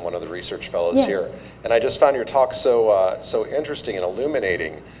Ohlers. I'm one of the research fellows here. And I just found your talk so interesting and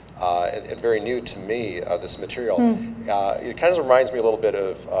illuminating and very new to me, this material. It kind of reminds me a little bit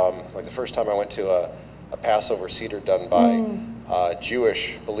of like the first time I went to a Passover Seder done by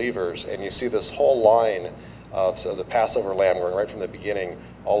Jewish believers, and you see this whole line of the Passover lamb going right from the beginning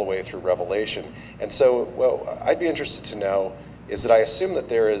all the way through Revelation. And so what I'd be interested to know is that I assume that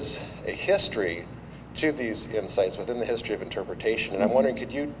there is a history to these insights within the history of interpretation. And I'm wondering,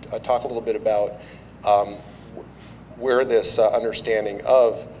 could you talk a little bit about where this understanding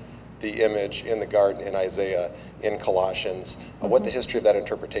of the image in the garden in Isaiah, in Colossians, what the history of that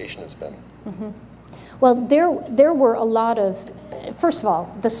interpretation has been? Well, there were a lot of, first of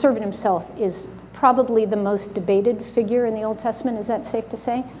all, the servant himself is probably the most debated figure in the Old Testament, is that safe to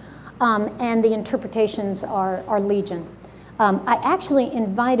say? And the interpretations are legion. I actually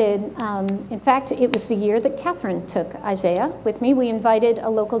invited, in fact, it was the year that Catherine took Isaiah with me. We invited a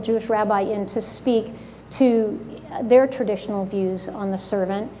local Jewish rabbi in to speak to their traditional views on the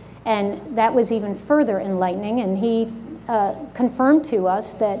servant, and that was even further enlightening. And he confirmed to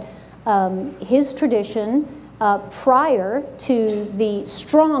us that his tradition prior to the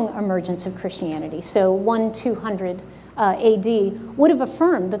strong emergence of Christianity, so 1-200 AD, would have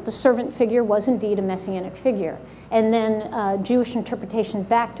affirmed that the servant figure was indeed a messianic figure. And then Jewish interpretation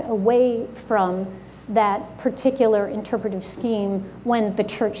backed away from that particular interpretive scheme when the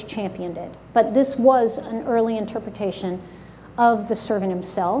church championed it. But this was an early interpretation of the servant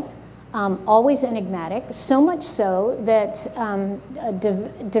himself, always enigmatic, so much so that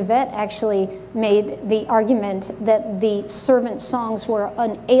de Wet actually made the argument that the servant songs were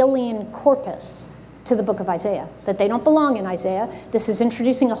an alien corpus to the book of Isaiah, that they don't belong in Isaiah. This is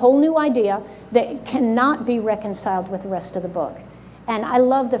introducing a whole new idea that cannot be reconciled with the rest of the book. And I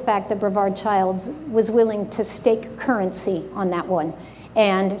love the fact that Brevard Childs was willing to stake currency on that one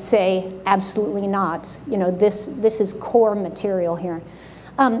and say, absolutely not. You know, this is core material here.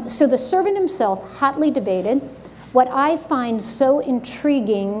 So the servant himself, hotly debated. What I find so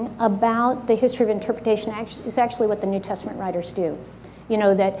intriguing about the history of interpretation is actually what the New Testament writers do. You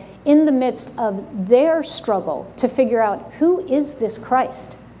know, that in the midst of their struggle to figure out who is this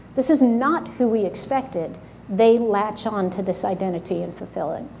Christ, this is not who we expected, they latch on to this identity and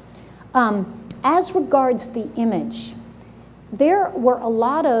fulfill it. As regards the image, there were a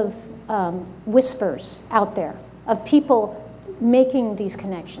lot of whispers out there of people making these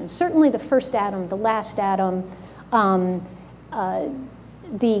connections. Certainly the first Adam, the last Adam,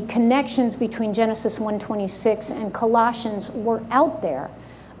 the connections between Genesis 1:26 and Colossians were out there.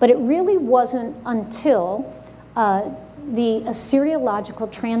 But it really wasn't until the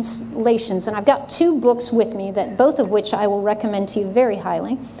Assyriological translations, and I've got two books with me, that both of which I will recommend to you very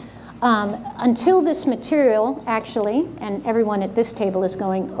highly. Until this material, actually, and everyone at this table is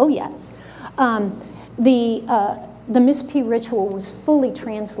going, oh yes, the Miss P ritual was fully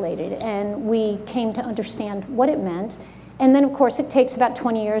translated, and we came to understand what it meant. And then, of course, it takes about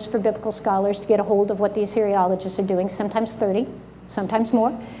 20 years for biblical scholars to get a hold of what the Assyriologists are doing, sometimes 30, sometimes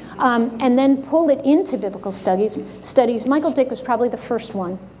more, and then pull it into biblical studies. Michael Dick was probably the first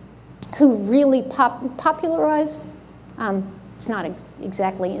one who really popularized, it's not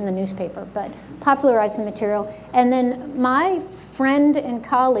exactly in the newspaper, but popularized the material. And then my friend and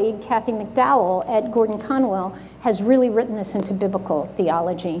colleague, Kathy McDowell at Gordon Conwell, has really written this into biblical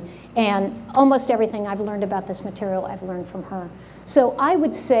theology. And almost everything I've learned about this material, I've learned from her. So I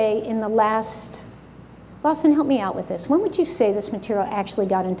would say in the last, Lawson, help me out with this. When would you say this material actually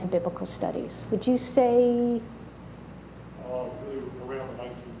got into biblical studies? Would you say? Really around the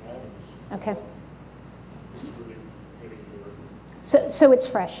 1990s. Okay. So it's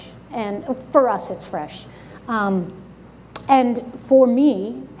fresh, and for us it's fresh. And for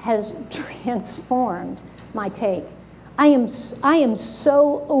me, has transformed my take. I am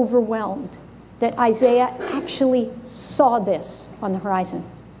so overwhelmed that Isaiah actually saw this on the horizon,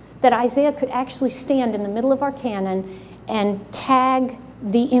 that Isaiah could actually stand in the middle of our canon and tag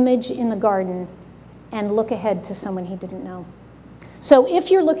the image in the garden and look ahead to someone he didn't know. So if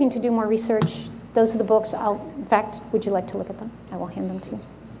you're looking to do more research, those are the books. In fact, would you like to look at them? I will hand them to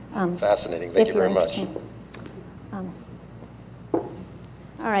you. Fascinating. Thank you very much.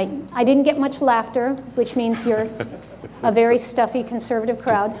 All right. I didn't get much laughter, which means you're a very stuffy conservative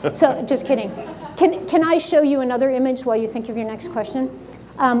crowd. So just kidding. Can I show you another image while you think of your next question?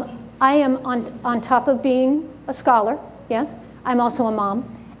 I am on top of being a scholar, yes. I'm also a mom.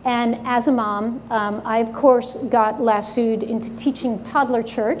 And as a mom, I, of course, got lassoed into teaching toddler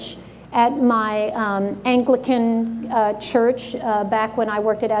church at my Anglican church back when I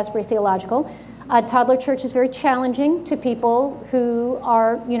worked at Asbury Theological. Toddler church is very challenging to people who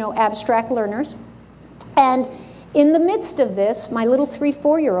are, you know, abstract learners. And in the midst of this, my little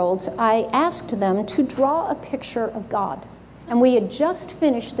 3-4-year-olds, I asked them to draw a picture of God. And we had just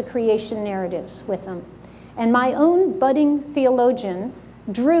finished the creation narratives with them. And my own budding theologian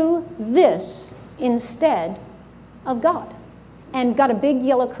drew this instead of God and got a big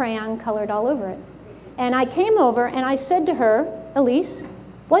yellow crayon colored all over it. And I came over and I said to her, Elise,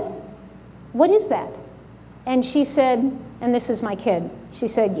 what is that? And she said, and this is my kid, she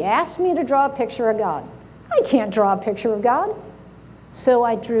said, you asked me to draw a picture of God. I can't draw a picture of God. So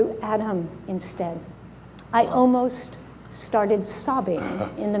I drew Ādām instead. I almost started sobbing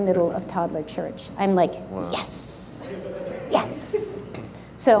in the middle of toddler church. I'm like, yes, yes.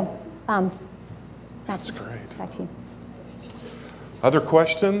 So that's great. Back to you. Other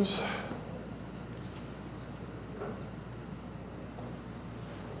questions?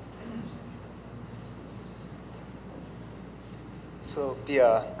 So it'll be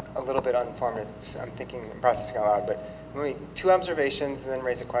a little bit uninformed. I'm thinking and processing out loud, but maybe 2 observations and then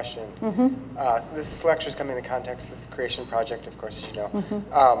raise a question. This lecture is coming in the context of the Creation Project, of course, as you know.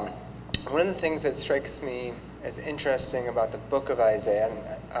 One of the things that strikes me as interesting about the book of Isaiah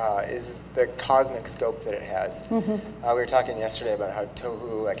is the cosmic scope that it has. We were talking yesterday about how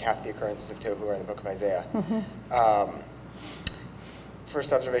tohu, like half the occurrences of tohu are in the book of Isaiah.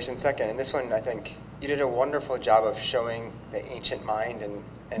 First observation. Second, in this one, I think you did a wonderful job of showing the ancient mind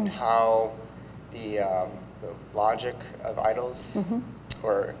and how the logic of idols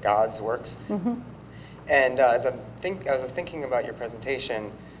or gods works. And as I was thinking about your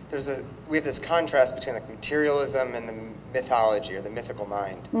presentation, we have this contrast between like materialism and the mythology or the mythical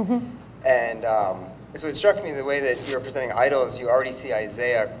mind. And so it struck me the way that you were presenting idols, you already see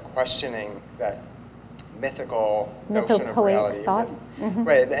Isaiah questioning that mythical notion of reality. Thought.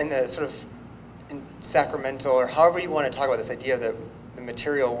 Right, and the sort of sacramental, or however you want to talk about this idea that the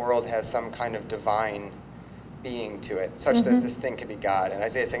material world has some kind of divine being to it, such that this thing could be God. And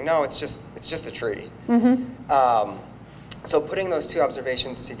Isaiah's saying, no, it's just a tree. So putting those 2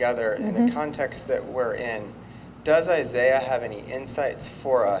 observations together in the context that we're in, does Isaiah have any insights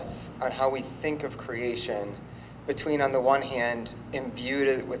for us on how we think of creation between, on the one hand,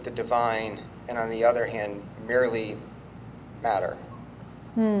 imbued with the divine, and on the other hand, merely matter?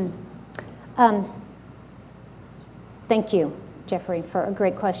 Thank you, Jeffrey, for a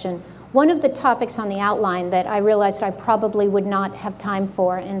great question. One of the topics on the outline that I realized I probably would not have time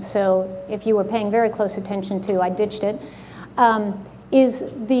for, and so if you were paying very close attention to, I ditched it,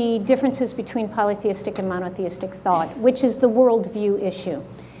 is the differences between polytheistic and monotheistic thought, which is the worldview issue.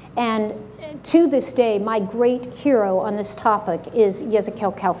 And to this day, my great hero on this topic is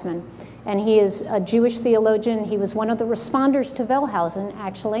Ezekiel Kaufman. And he is a Jewish theologian. He was one of the responders to Wellhausen,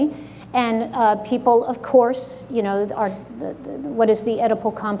 actually. And people, of course, you know, what is the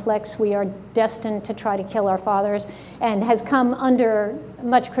Oedipal complex? We are destined to try to kill our fathers, and has come under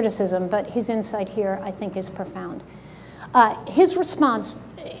much criticism, but his insight here, I think, is profound. His response,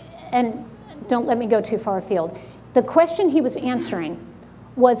 and don't let me go too far afield, the question he was answering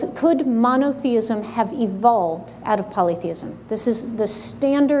was, could monotheism have evolved out of polytheism? This is the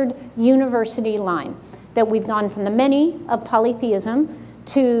standard university line, that we've gone from the many of polytheism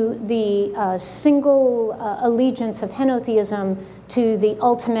to the single allegiance of henotheism to the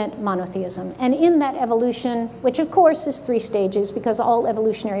ultimate monotheism. And in that evolution, which of course is 3 stages, because all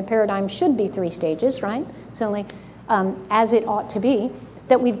evolutionary paradigms should be 3 stages, right? It's only as it ought to be,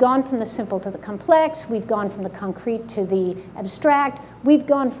 that we've gone from the simple to the complex, we've gone from the concrete to the abstract, we've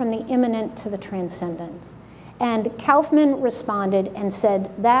gone from the immanent to the transcendent. And Kaufman responded and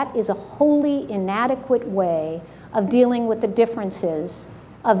said, that is a wholly inadequate way of dealing with the differences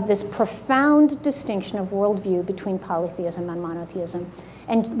of this profound distinction of worldview between polytheism and monotheism.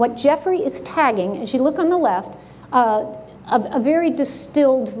 And what Jeffrey is tagging, as you look on the left, a very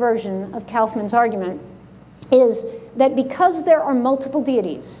distilled version of Kaufman's argument is that because there are multiple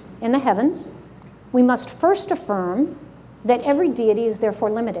deities in the heavens, we must first affirm that every deity is therefore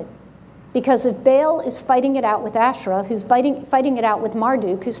limited. Because if Baal is fighting it out with Asherah, who's fighting it out with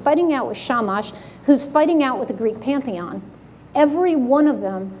Marduk, who's fighting out with Shamash, who's fighting out with the Greek pantheon, every one of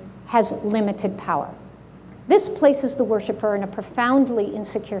them has limited power. This places the worshiper in a profoundly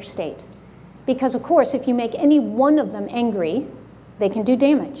insecure state. Because, of course, if you make any one of them angry, they can do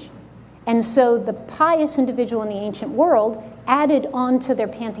damage. And so the pious individual in the ancient world added on to their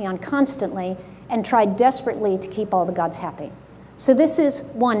pantheon constantly and tried desperately to keep all the gods happy. So this is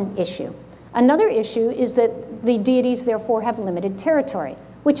one issue. Another issue is that the deities therefore have limited territory,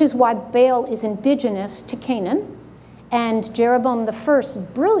 which is why Baal is indigenous to Canaan, and Jeroboam I's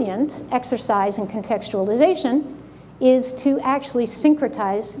brilliant exercise in contextualization is to actually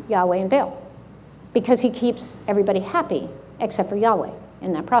syncretize Yahweh and Baal, because he keeps everybody happy except for Yahweh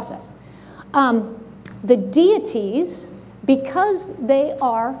in that process. The deities, because they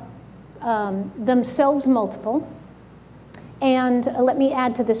are themselves multiple, and let me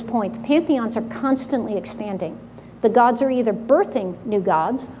add to this point, pantheons are constantly expanding. The gods are either birthing new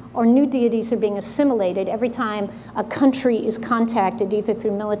gods or new deities are being assimilated every time a country is contacted, either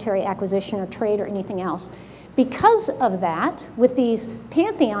through military acquisition or trade or anything else. Because of that, with these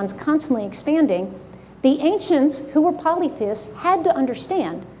pantheons constantly expanding, the ancients who were polytheists had to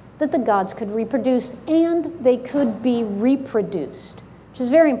understand that the gods could reproduce and they could be reproduced, which is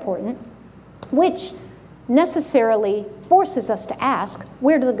very important, which necessarily forces us to ask,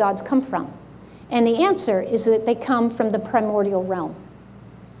 where do the gods come from? And the answer is that they come from the primordial realm.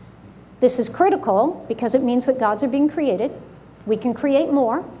 This is critical because it means that gods are being created. We can create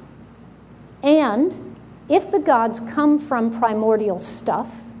more. And if the gods come from primordial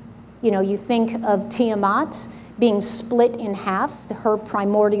stuff, you know, you think of Tiamat being split in half, her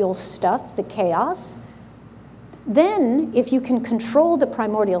primordial stuff, the chaos, then if you can control the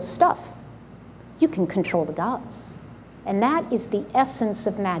primordial stuff, you can control the gods. And that is the essence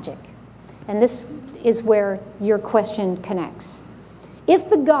of magic. And this is where your question connects. If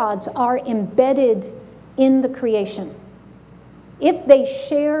the gods are embedded in the creation, if they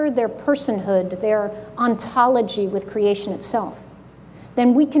share their personhood, their ontology with creation itself,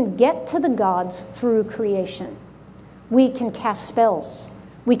 then we can get to the gods through creation. We can cast spells.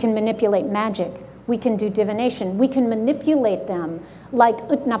 We can manipulate magic. We can do divination. We can manipulate them like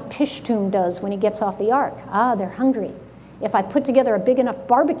Utnapishtim does when he gets off the ark. Ah, they're hungry. If I put together a big enough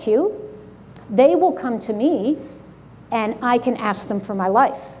barbecue, they will come to me and I can ask them for my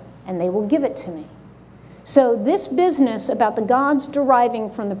life and they will give it to me. So this business about the gods deriving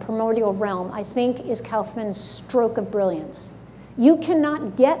from the primordial realm, I think, is Kaufman's stroke of brilliance. You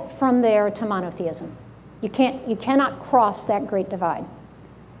cannot get from there to monotheism. You cannot cross that great divide.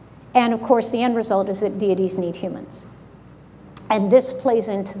 And of course, the end result is that deities need humans. And this plays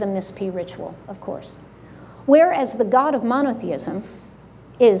into the Mispi ritual, of course. Whereas the God of monotheism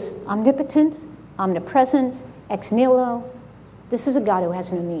is omnipotent, omnipresent, ex nihilo. This is a God who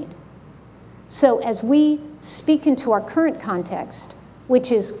has no need. So as we speak into our current context, which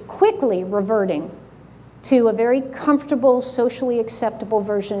is quickly reverting to a very comfortable, socially acceptable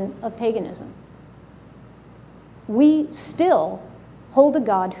version of paganism, we still hold a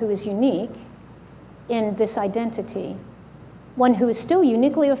God who is unique in this identity, one who is still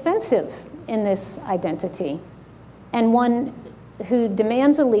uniquely offensive in this identity, and one who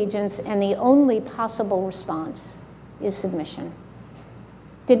demands allegiance, and the only possible response is submission.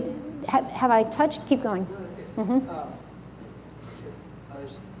 Have I touched? Keep going.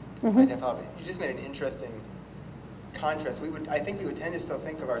 Others might have helped. You just made an interesting contrast. I think we would tend to still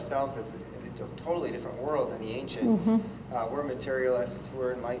think of ourselves as in a totally different world than the ancients. We're materialists.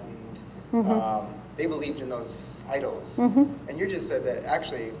 We're enlightened. They believed in those idols, and you just said that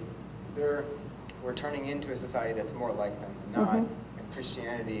actually we're turning into a society that's more like them than not. And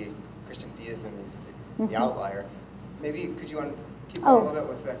Christian theism is the outlier. Maybe could you keep going a little bit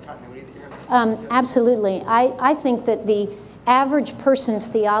with that continuity that you're absolutely. I think that the average person's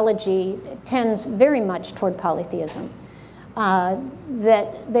theology tends very much toward polytheism.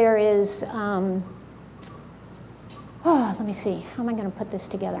 That there is, let me see, how am I going to put this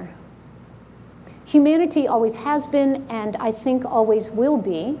together? Humanity always has been, and I think always will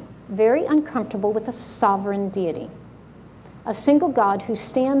be, very uncomfortable with a sovereign deity. A single God who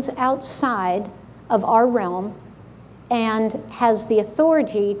stands outside of our realm and has the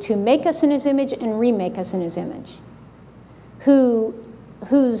authority to make us in his image and remake us in his image,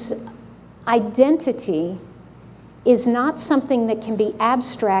 whose identity is not something that can be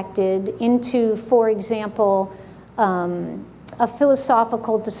abstracted into, for example, a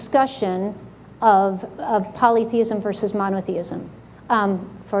philosophical discussion of polytheism versus monotheism.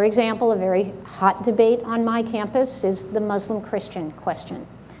 For example, a very hot debate on my campus is the Muslim-Christian question.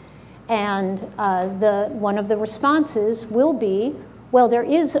 And one of the responses will be, well, there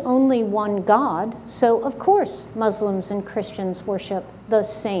is only one God, so of course Muslims and Christians worship the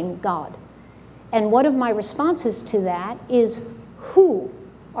same God. And one of my responses to that is, who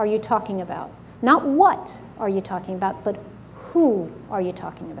are you talking about? Not what are you talking about, but who are you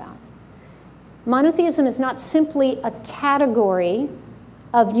talking about? Monotheism is not simply a category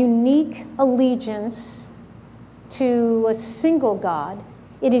of unique allegiance to a single God.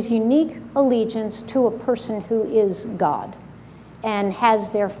 It is unique allegiance to a person who is God and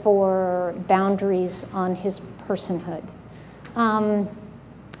has, therefore, boundaries on his personhood.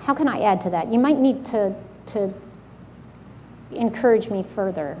 How can I add to that? You might need to encourage me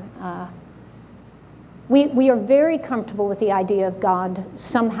further. We are very comfortable with the idea of God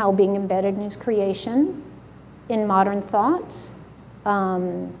somehow being embedded in his creation in modern thought.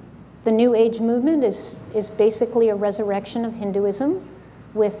 The New Age movement is basically a resurrection of Hinduism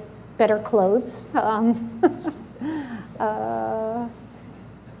with better clothes. Am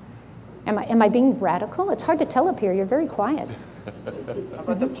I being radical? It's hard to tell up here. You're very quiet. How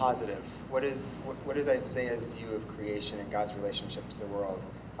about the positive? What is Isaiah's view of creation and God's relationship to the world?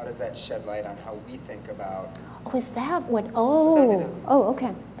 How does that shed light on how we think about? Oh, is that what? Oh,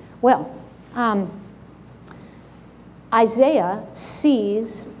 okay. Well, Isaiah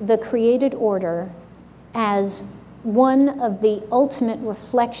sees the created order as one of the ultimate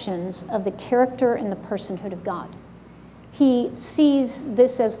reflections of the character and the personhood of God. He sees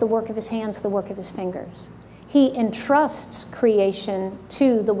this as the work of his hands, the work of his fingers. He entrusts creation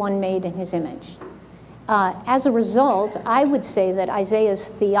to the one made in his image. As a result, I would say that Isaiah's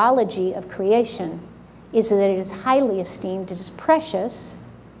theology of creation is that it is highly esteemed, it is precious,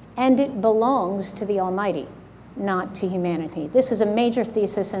 and it belongs to the Almighty, not to humanity. This is a major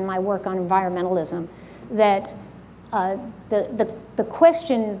thesis in my work on environmentalism, that the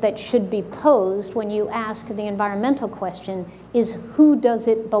question that should be posed when you ask the environmental question is, who does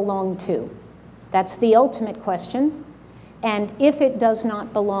it belong to? That's the ultimate question. And if it does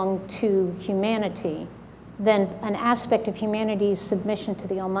not belong to humanity, then an aspect of humanity's submission to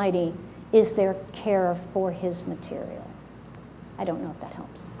the Almighty is their care for his material. I don't know if that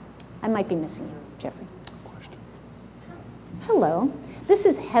helps. I might be missing you, Jeffrey. Hello. This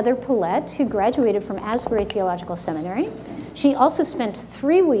is Heather Poulette, who graduated from Asbury Theological Seminary. She also spent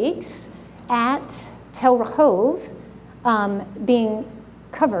 3 weeks at Tel Rehov being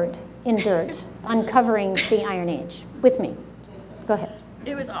covered in dirt, uncovering the Iron Age with me. Go ahead.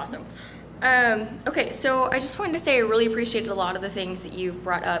 It was awesome. Okay, so I just wanted to say I really appreciated a lot of the things that you've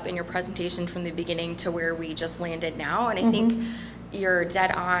brought up in your presentation from the beginning to where we just landed now. And I think you're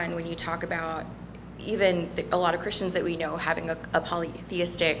dead on when you talk about even a lot of Christians that we know having a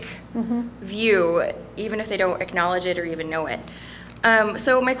polytheistic view, even if they don't acknowledge it or even know it.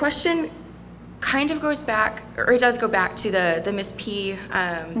 So my question kind of goes back, or it does go back to the Miss P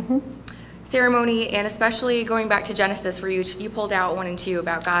ceremony, and especially going back to Genesis, where you pulled out 1 and 2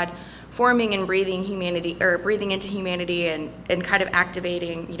 about God forming and breathing humanity, or breathing into humanity, and kind of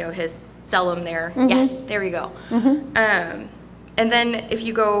activating, his ṣélem there. Yes, there we go. And then if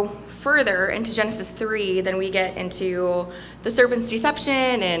you go further into Genesis 3, then we get into the serpent's deception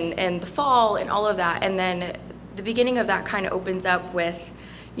and the fall and all of that. And then the beginning of that kind of opens up with,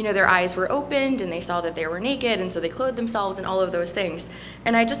 their eyes were opened and they saw that they were naked, and so they clothed themselves and all of those things.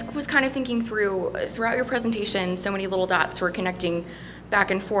 And I just was kind of thinking throughout your presentation, so many little dots were connecting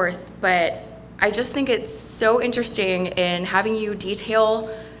back and forth, but I just think it's so interesting in having you detail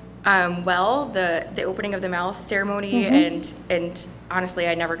the opening of the mouth ceremony, and honestly,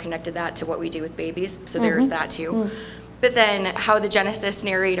 I never connected that to what we do with babies, so there's that too. But then how the Genesis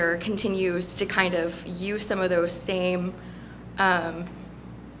narrator continues to kind of use some of those same,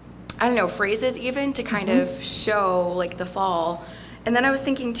 phrases even to kind of show like the fall. And then I was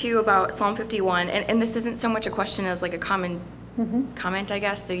thinking too about Psalm 51, and this isn't so much a question as like a common comment, I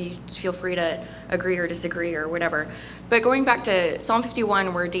guess, so you feel free to agree or disagree or whatever. But going back to Psalm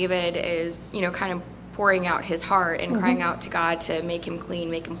 51, where David is, kind of pouring out his heart and crying out to God to make him clean,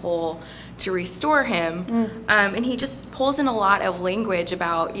 make him whole, to restore him. And he just pulls in a lot of language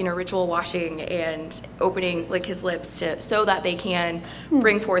about, ritual washing and opening like his lips so that they can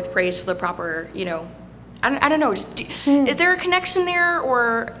bring forth praise to the proper, I don't know, is there a connection there,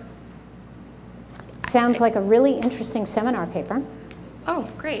 or? Sounds like a really interesting seminar paper. Oh,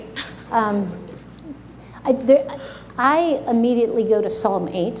 great. I immediately go to Psalm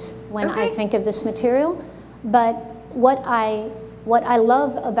 8 when I think of this material, but what I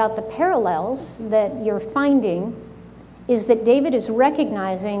love about the parallels that you're finding is that David is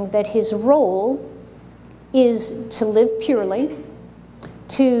recognizing that his role is to live purely,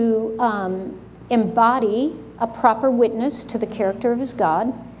 to embody a proper witness to the character of his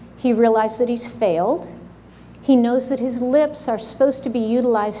God. He realized that he's failed. He knows that his lips are supposed to be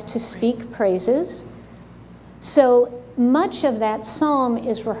utilized to speak praises. So much of that psalm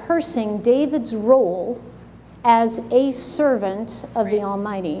is rehearsing David's role as a servant of the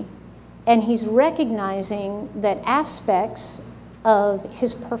Almighty. And he's recognizing that aspects of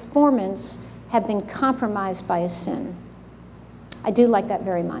his performance have been compromised by his sin. I do like that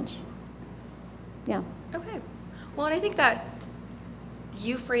very much. Yeah. Okay. Well, and I think that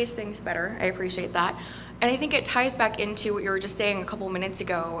you phrase things better. I appreciate that. And I think it ties back into what you were just saying a couple minutes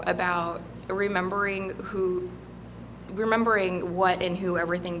ago about remembering what and who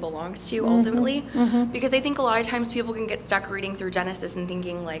everything belongs to ultimately. Because I think a lot of times people can get stuck reading through Genesis and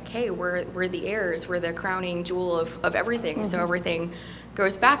thinking like, hey, we're the heirs, we're the crowning jewel of everything, so everything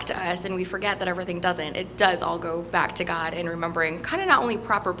goes back to us, and we forget that everything doesn't. It does all go back to God, and remembering kind of not only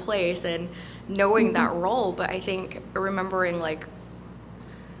proper place and knowing that role, but I think remembering, like,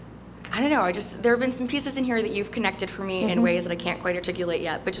 I don't know, there have been some pieces in here that you've connected for me in ways that I can't quite articulate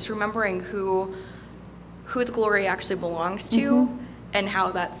yet, but just remembering who the glory actually belongs to and how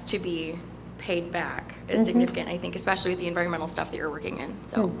that's to be paid back is significant, I think, especially with the environmental stuff that you're working in.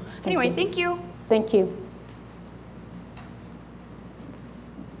 So anyway, thank you. Thank you.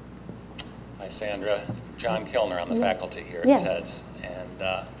 Hi, Sandra. John Kilner on the faculty here at Yes. TEDS.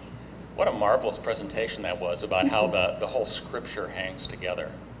 And what a marvelous presentation that was about how the whole scripture hangs together,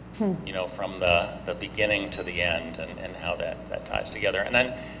 you know, from the beginning to the end, and how that ties together. And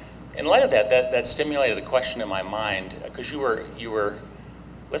then in light of that stimulated a question in my mind, because you were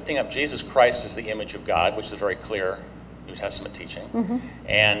lifting up Jesus Christ as the image of God, which is a very clear New Testament teaching,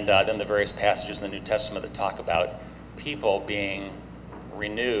 and then the various passages in the New Testament that talk about people being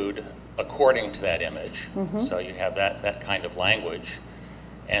renewed according to that image. So you have that kind of language.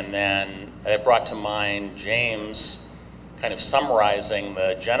 And then it brought to mind James kind of summarizing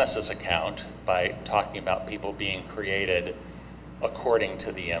the Genesis account by talking about people being created according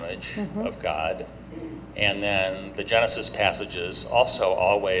to the image of God. And then the Genesis passages also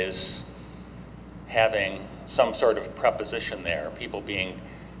always having some sort of preposition there, people being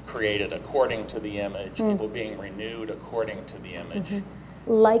created according to the image, people being renewed according to the image.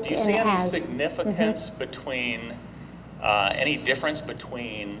 Like Do you see any significance between, any difference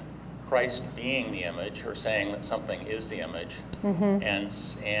between Christ being the image, or saying that something is the image,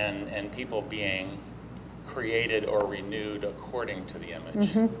 and people being created or renewed according to the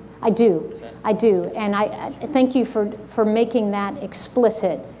image? I do. And I thank you for making that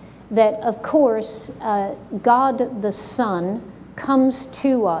explicit, that of course God the Son comes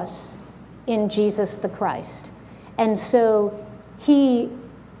to us in Jesus the Christ. And so he's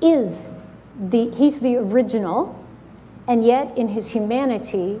the original, and yet in his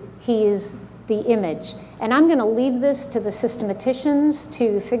humanity he is the image. And I'm going to leave this to the systematicians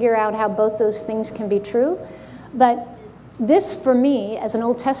to figure out how both those things can be true. But this, for me, as an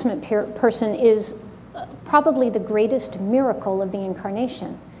Old Testament person, is probably the greatest miracle of the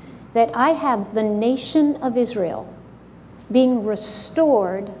incarnation. That I have the nation of Israel being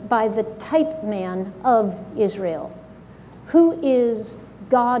restored by the type man of Israel, who is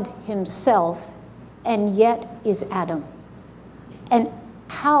God himself and yet is Adam. And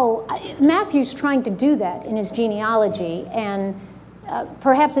how Matthew's trying to do that in his genealogy, and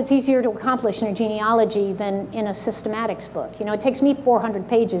perhaps it's easier to accomplish in a genealogy than in a systematics book. You know, it takes me 400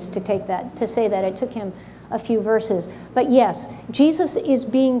 pages to say that. It took him a few verses. But yes, Jesus is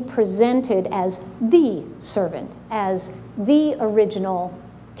being presented as the servant, as the original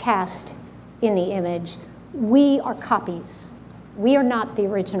cast in the image. We are copies. We are not the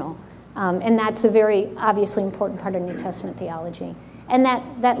original. And that's a very obviously important part of New Testament theology. And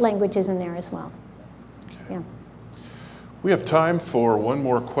that language is in there as well. Okay. Yeah. We have time for one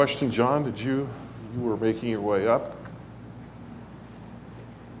more question. John, you were making your way up.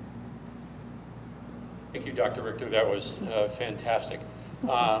 Thank you, Dr. Richter. That was fantastic.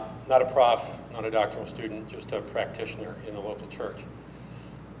 Not a prof, not a doctoral student, just a practitioner in the local church.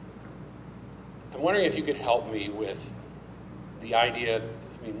 I'm wondering if you could help me with the idea.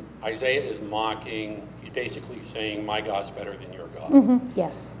 I mean, Isaiah is mocking, he's basically saying, my God's better than your God.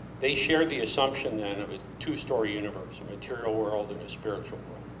 Yes. They share the assumption then of a two-story universe, a material world and a spiritual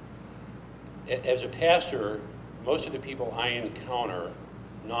world. As a pastor, most of the people I encounter,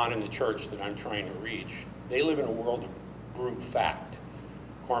 not in the church that I'm trying to reach, they live in a world of brute fact.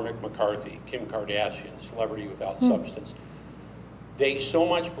 Cormac McCarthy, Kim Kardashian, celebrity without substance. They so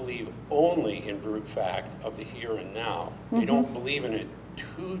much believe only in brute fact of the here and now. They don't believe in a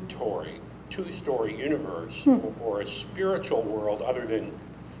two-story universe or a spiritual world other than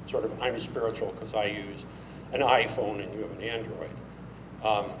sort of I'm spiritual because I use an iPhone and you have an Android.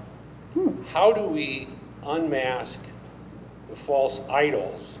 How do we unmask the false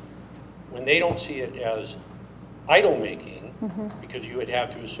idols when they don't see it as idol making, because you would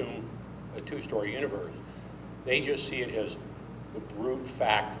have to assume a two-story universe? They just see it as the brute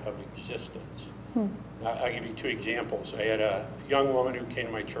fact of existence. I'll give you two examples. I had a young woman who came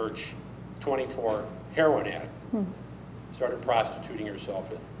to my church 24, heroin addict. Started prostituting herself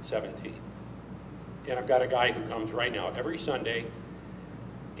at 17. And I've got a guy who comes right now every Sunday,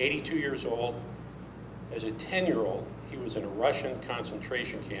 82 years old. As a 10-year-old, he was in a Russian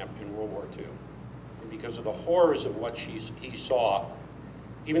concentration camp in World War II. And because of the horrors of what he saw,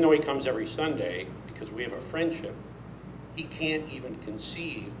 even though he comes every Sunday, because we have a friendship, he can't even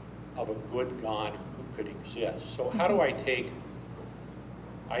conceive of a good God who could exist. So how do I take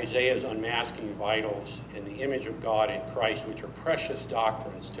Isaiah's unmasking of idols and the image of God in Christ, which are precious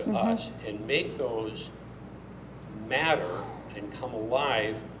doctrines to us, and make those matter and come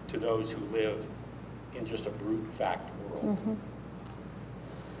alive to those who live in just a brute fact world?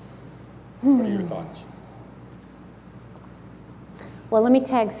 What are your thoughts? Well, let me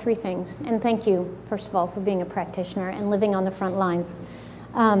tag 3 things. And thank you, first of all, for being a practitioner and living on the front lines.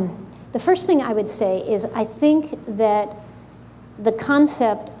 The first thing I would say is I think that the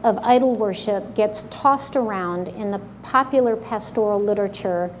concept of idol worship gets tossed around in the popular pastoral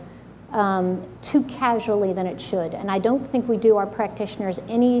literature too casually than it should. And I don't think we do our practitioners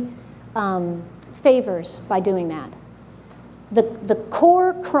any favors by doing that. The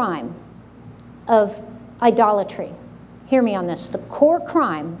core crime of idolatry, hear me on this, the core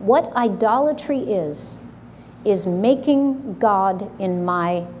crime, what idolatry is making God in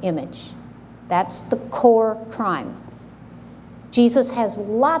my image. That's the core crime. Jesus has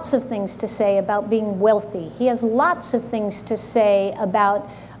lots of things to say about being wealthy. He has lots of things to say about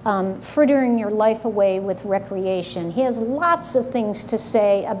frittering your life away with recreation. He has lots of things to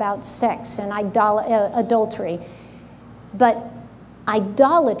say about sex and adultery. But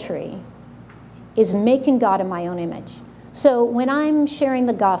idolatry is making God in my own image. So when I'm sharing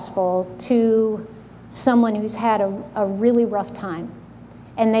the gospel to someone who's had a really rough time,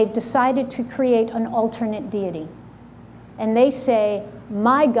 and they've decided to create an alternate deity, and they say,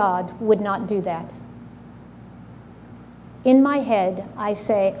 my God would not do that. In my head, I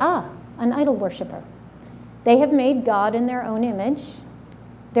say, an idol worshiper. They have made God in their own image.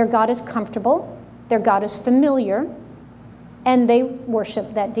 Their God is comfortable. Their God is familiar. And they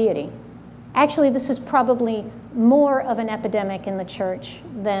worship that deity. Actually, this is probably more of an epidemic in the church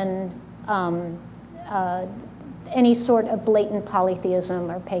than any sort of blatant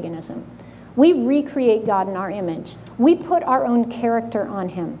polytheism or paganism. We recreate God in our image. We put our own character on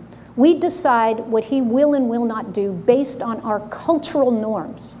him. We decide what he will and will not do based on our cultural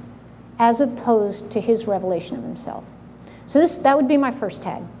norms as opposed to his revelation of himself. So that would be my first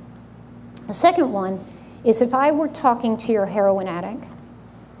tag. The second one is if I were talking to your heroin addict,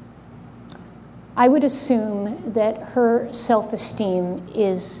 I would assume that her self-esteem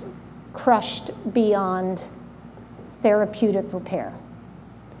is crushed beyond therapeutic repair.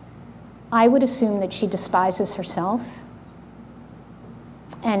 I would assume that she despises herself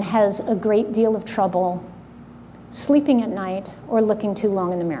and has a great deal of trouble sleeping at night or looking too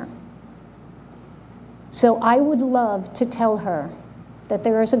long in the mirror. So I would love to tell her that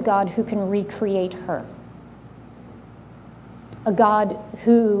there is a God who can recreate her. A God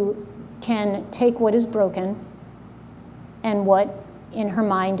who can take what is broken and what in her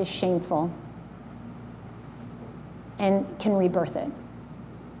mind is shameful and can rebirth it.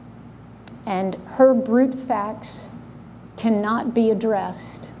 And her brute facts cannot be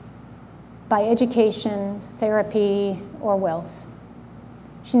addressed by education, therapy, or wealth.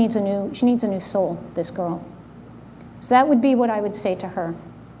 She needs a new soul, this girl. So that would be what I would say to her.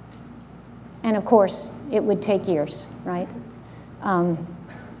 And of course, it would take years, right?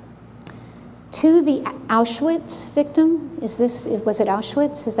 To the Auschwitz victim, was it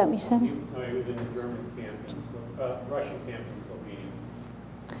Auschwitz? Is that what you said? No, he was in a German camp, Russian camp in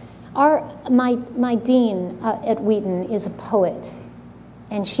Slovenia. My dean at Wheaton is a poet,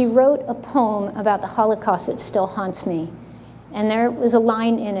 and she wrote a poem about the Holocaust that still haunts me. And there was a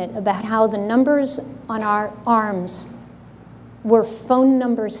line in it about how the numbers on our arms were phone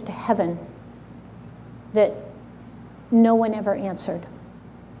numbers to heaven that no one ever answered.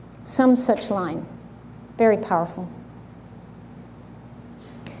 Some such line, very powerful.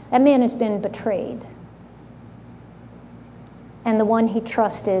 That man has been betrayed. And the one he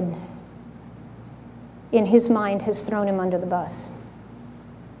trusted, in his mind, has thrown him under the bus.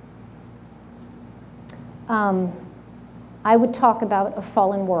 I would talk about a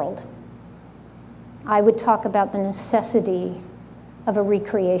fallen world. I would talk about the necessity of a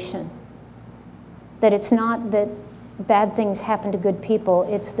recreation. That it's not that bad things happen to good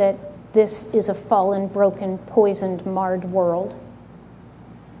people, it's that this is a fallen, broken, poisoned, marred world.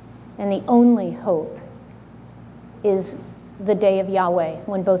 And the only hope is the day of Yahweh,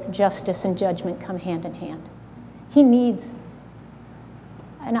 when both justice and judgment come hand in hand. He needs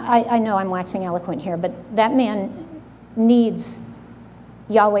and I know I'm waxing eloquent here, but that man needs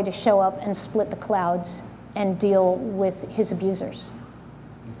Yahweh to show up and split the clouds and deal with his abusers.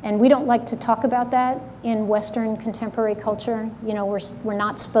 And we don't like to talk about that in Western contemporary culture. You know, we're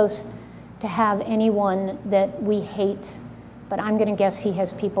not supposed to have anyone that we hate, but I'm going to guess he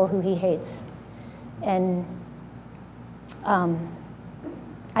has people who he hates. And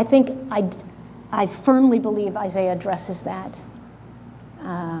I think I firmly believe Isaiah addresses that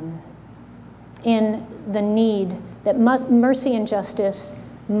in the need that mercy and justice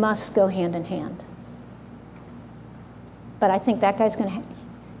must go hand in hand. But I think that guy's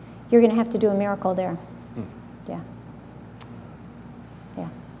you're going to have to do a miracle there. Yeah. Yeah.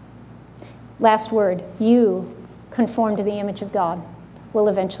 Last word, you, conformed to the image of God, will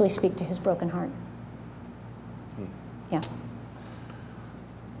eventually speak to his broken heart. Yeah.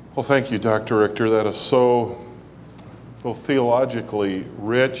 Well, thank you, Dr. Richter. That is so both theologically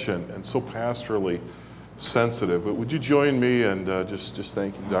rich and so pastorally sensitive. But would you join me and just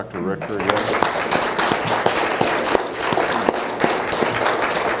thanking Dr. Richter again?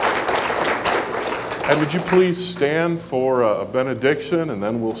 And would you please stand for a benediction, and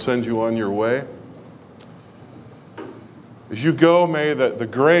then we'll send you on your way. As you go, may the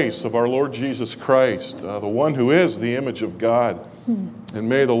grace of our Lord Jesus Christ, the one who is the image of God, and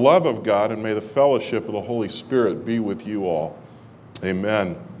may the love of God and may the fellowship of the Holy Spirit be with you all.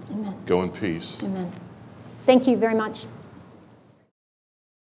 Amen. Amen. Go in peace. Amen. Thank you very much.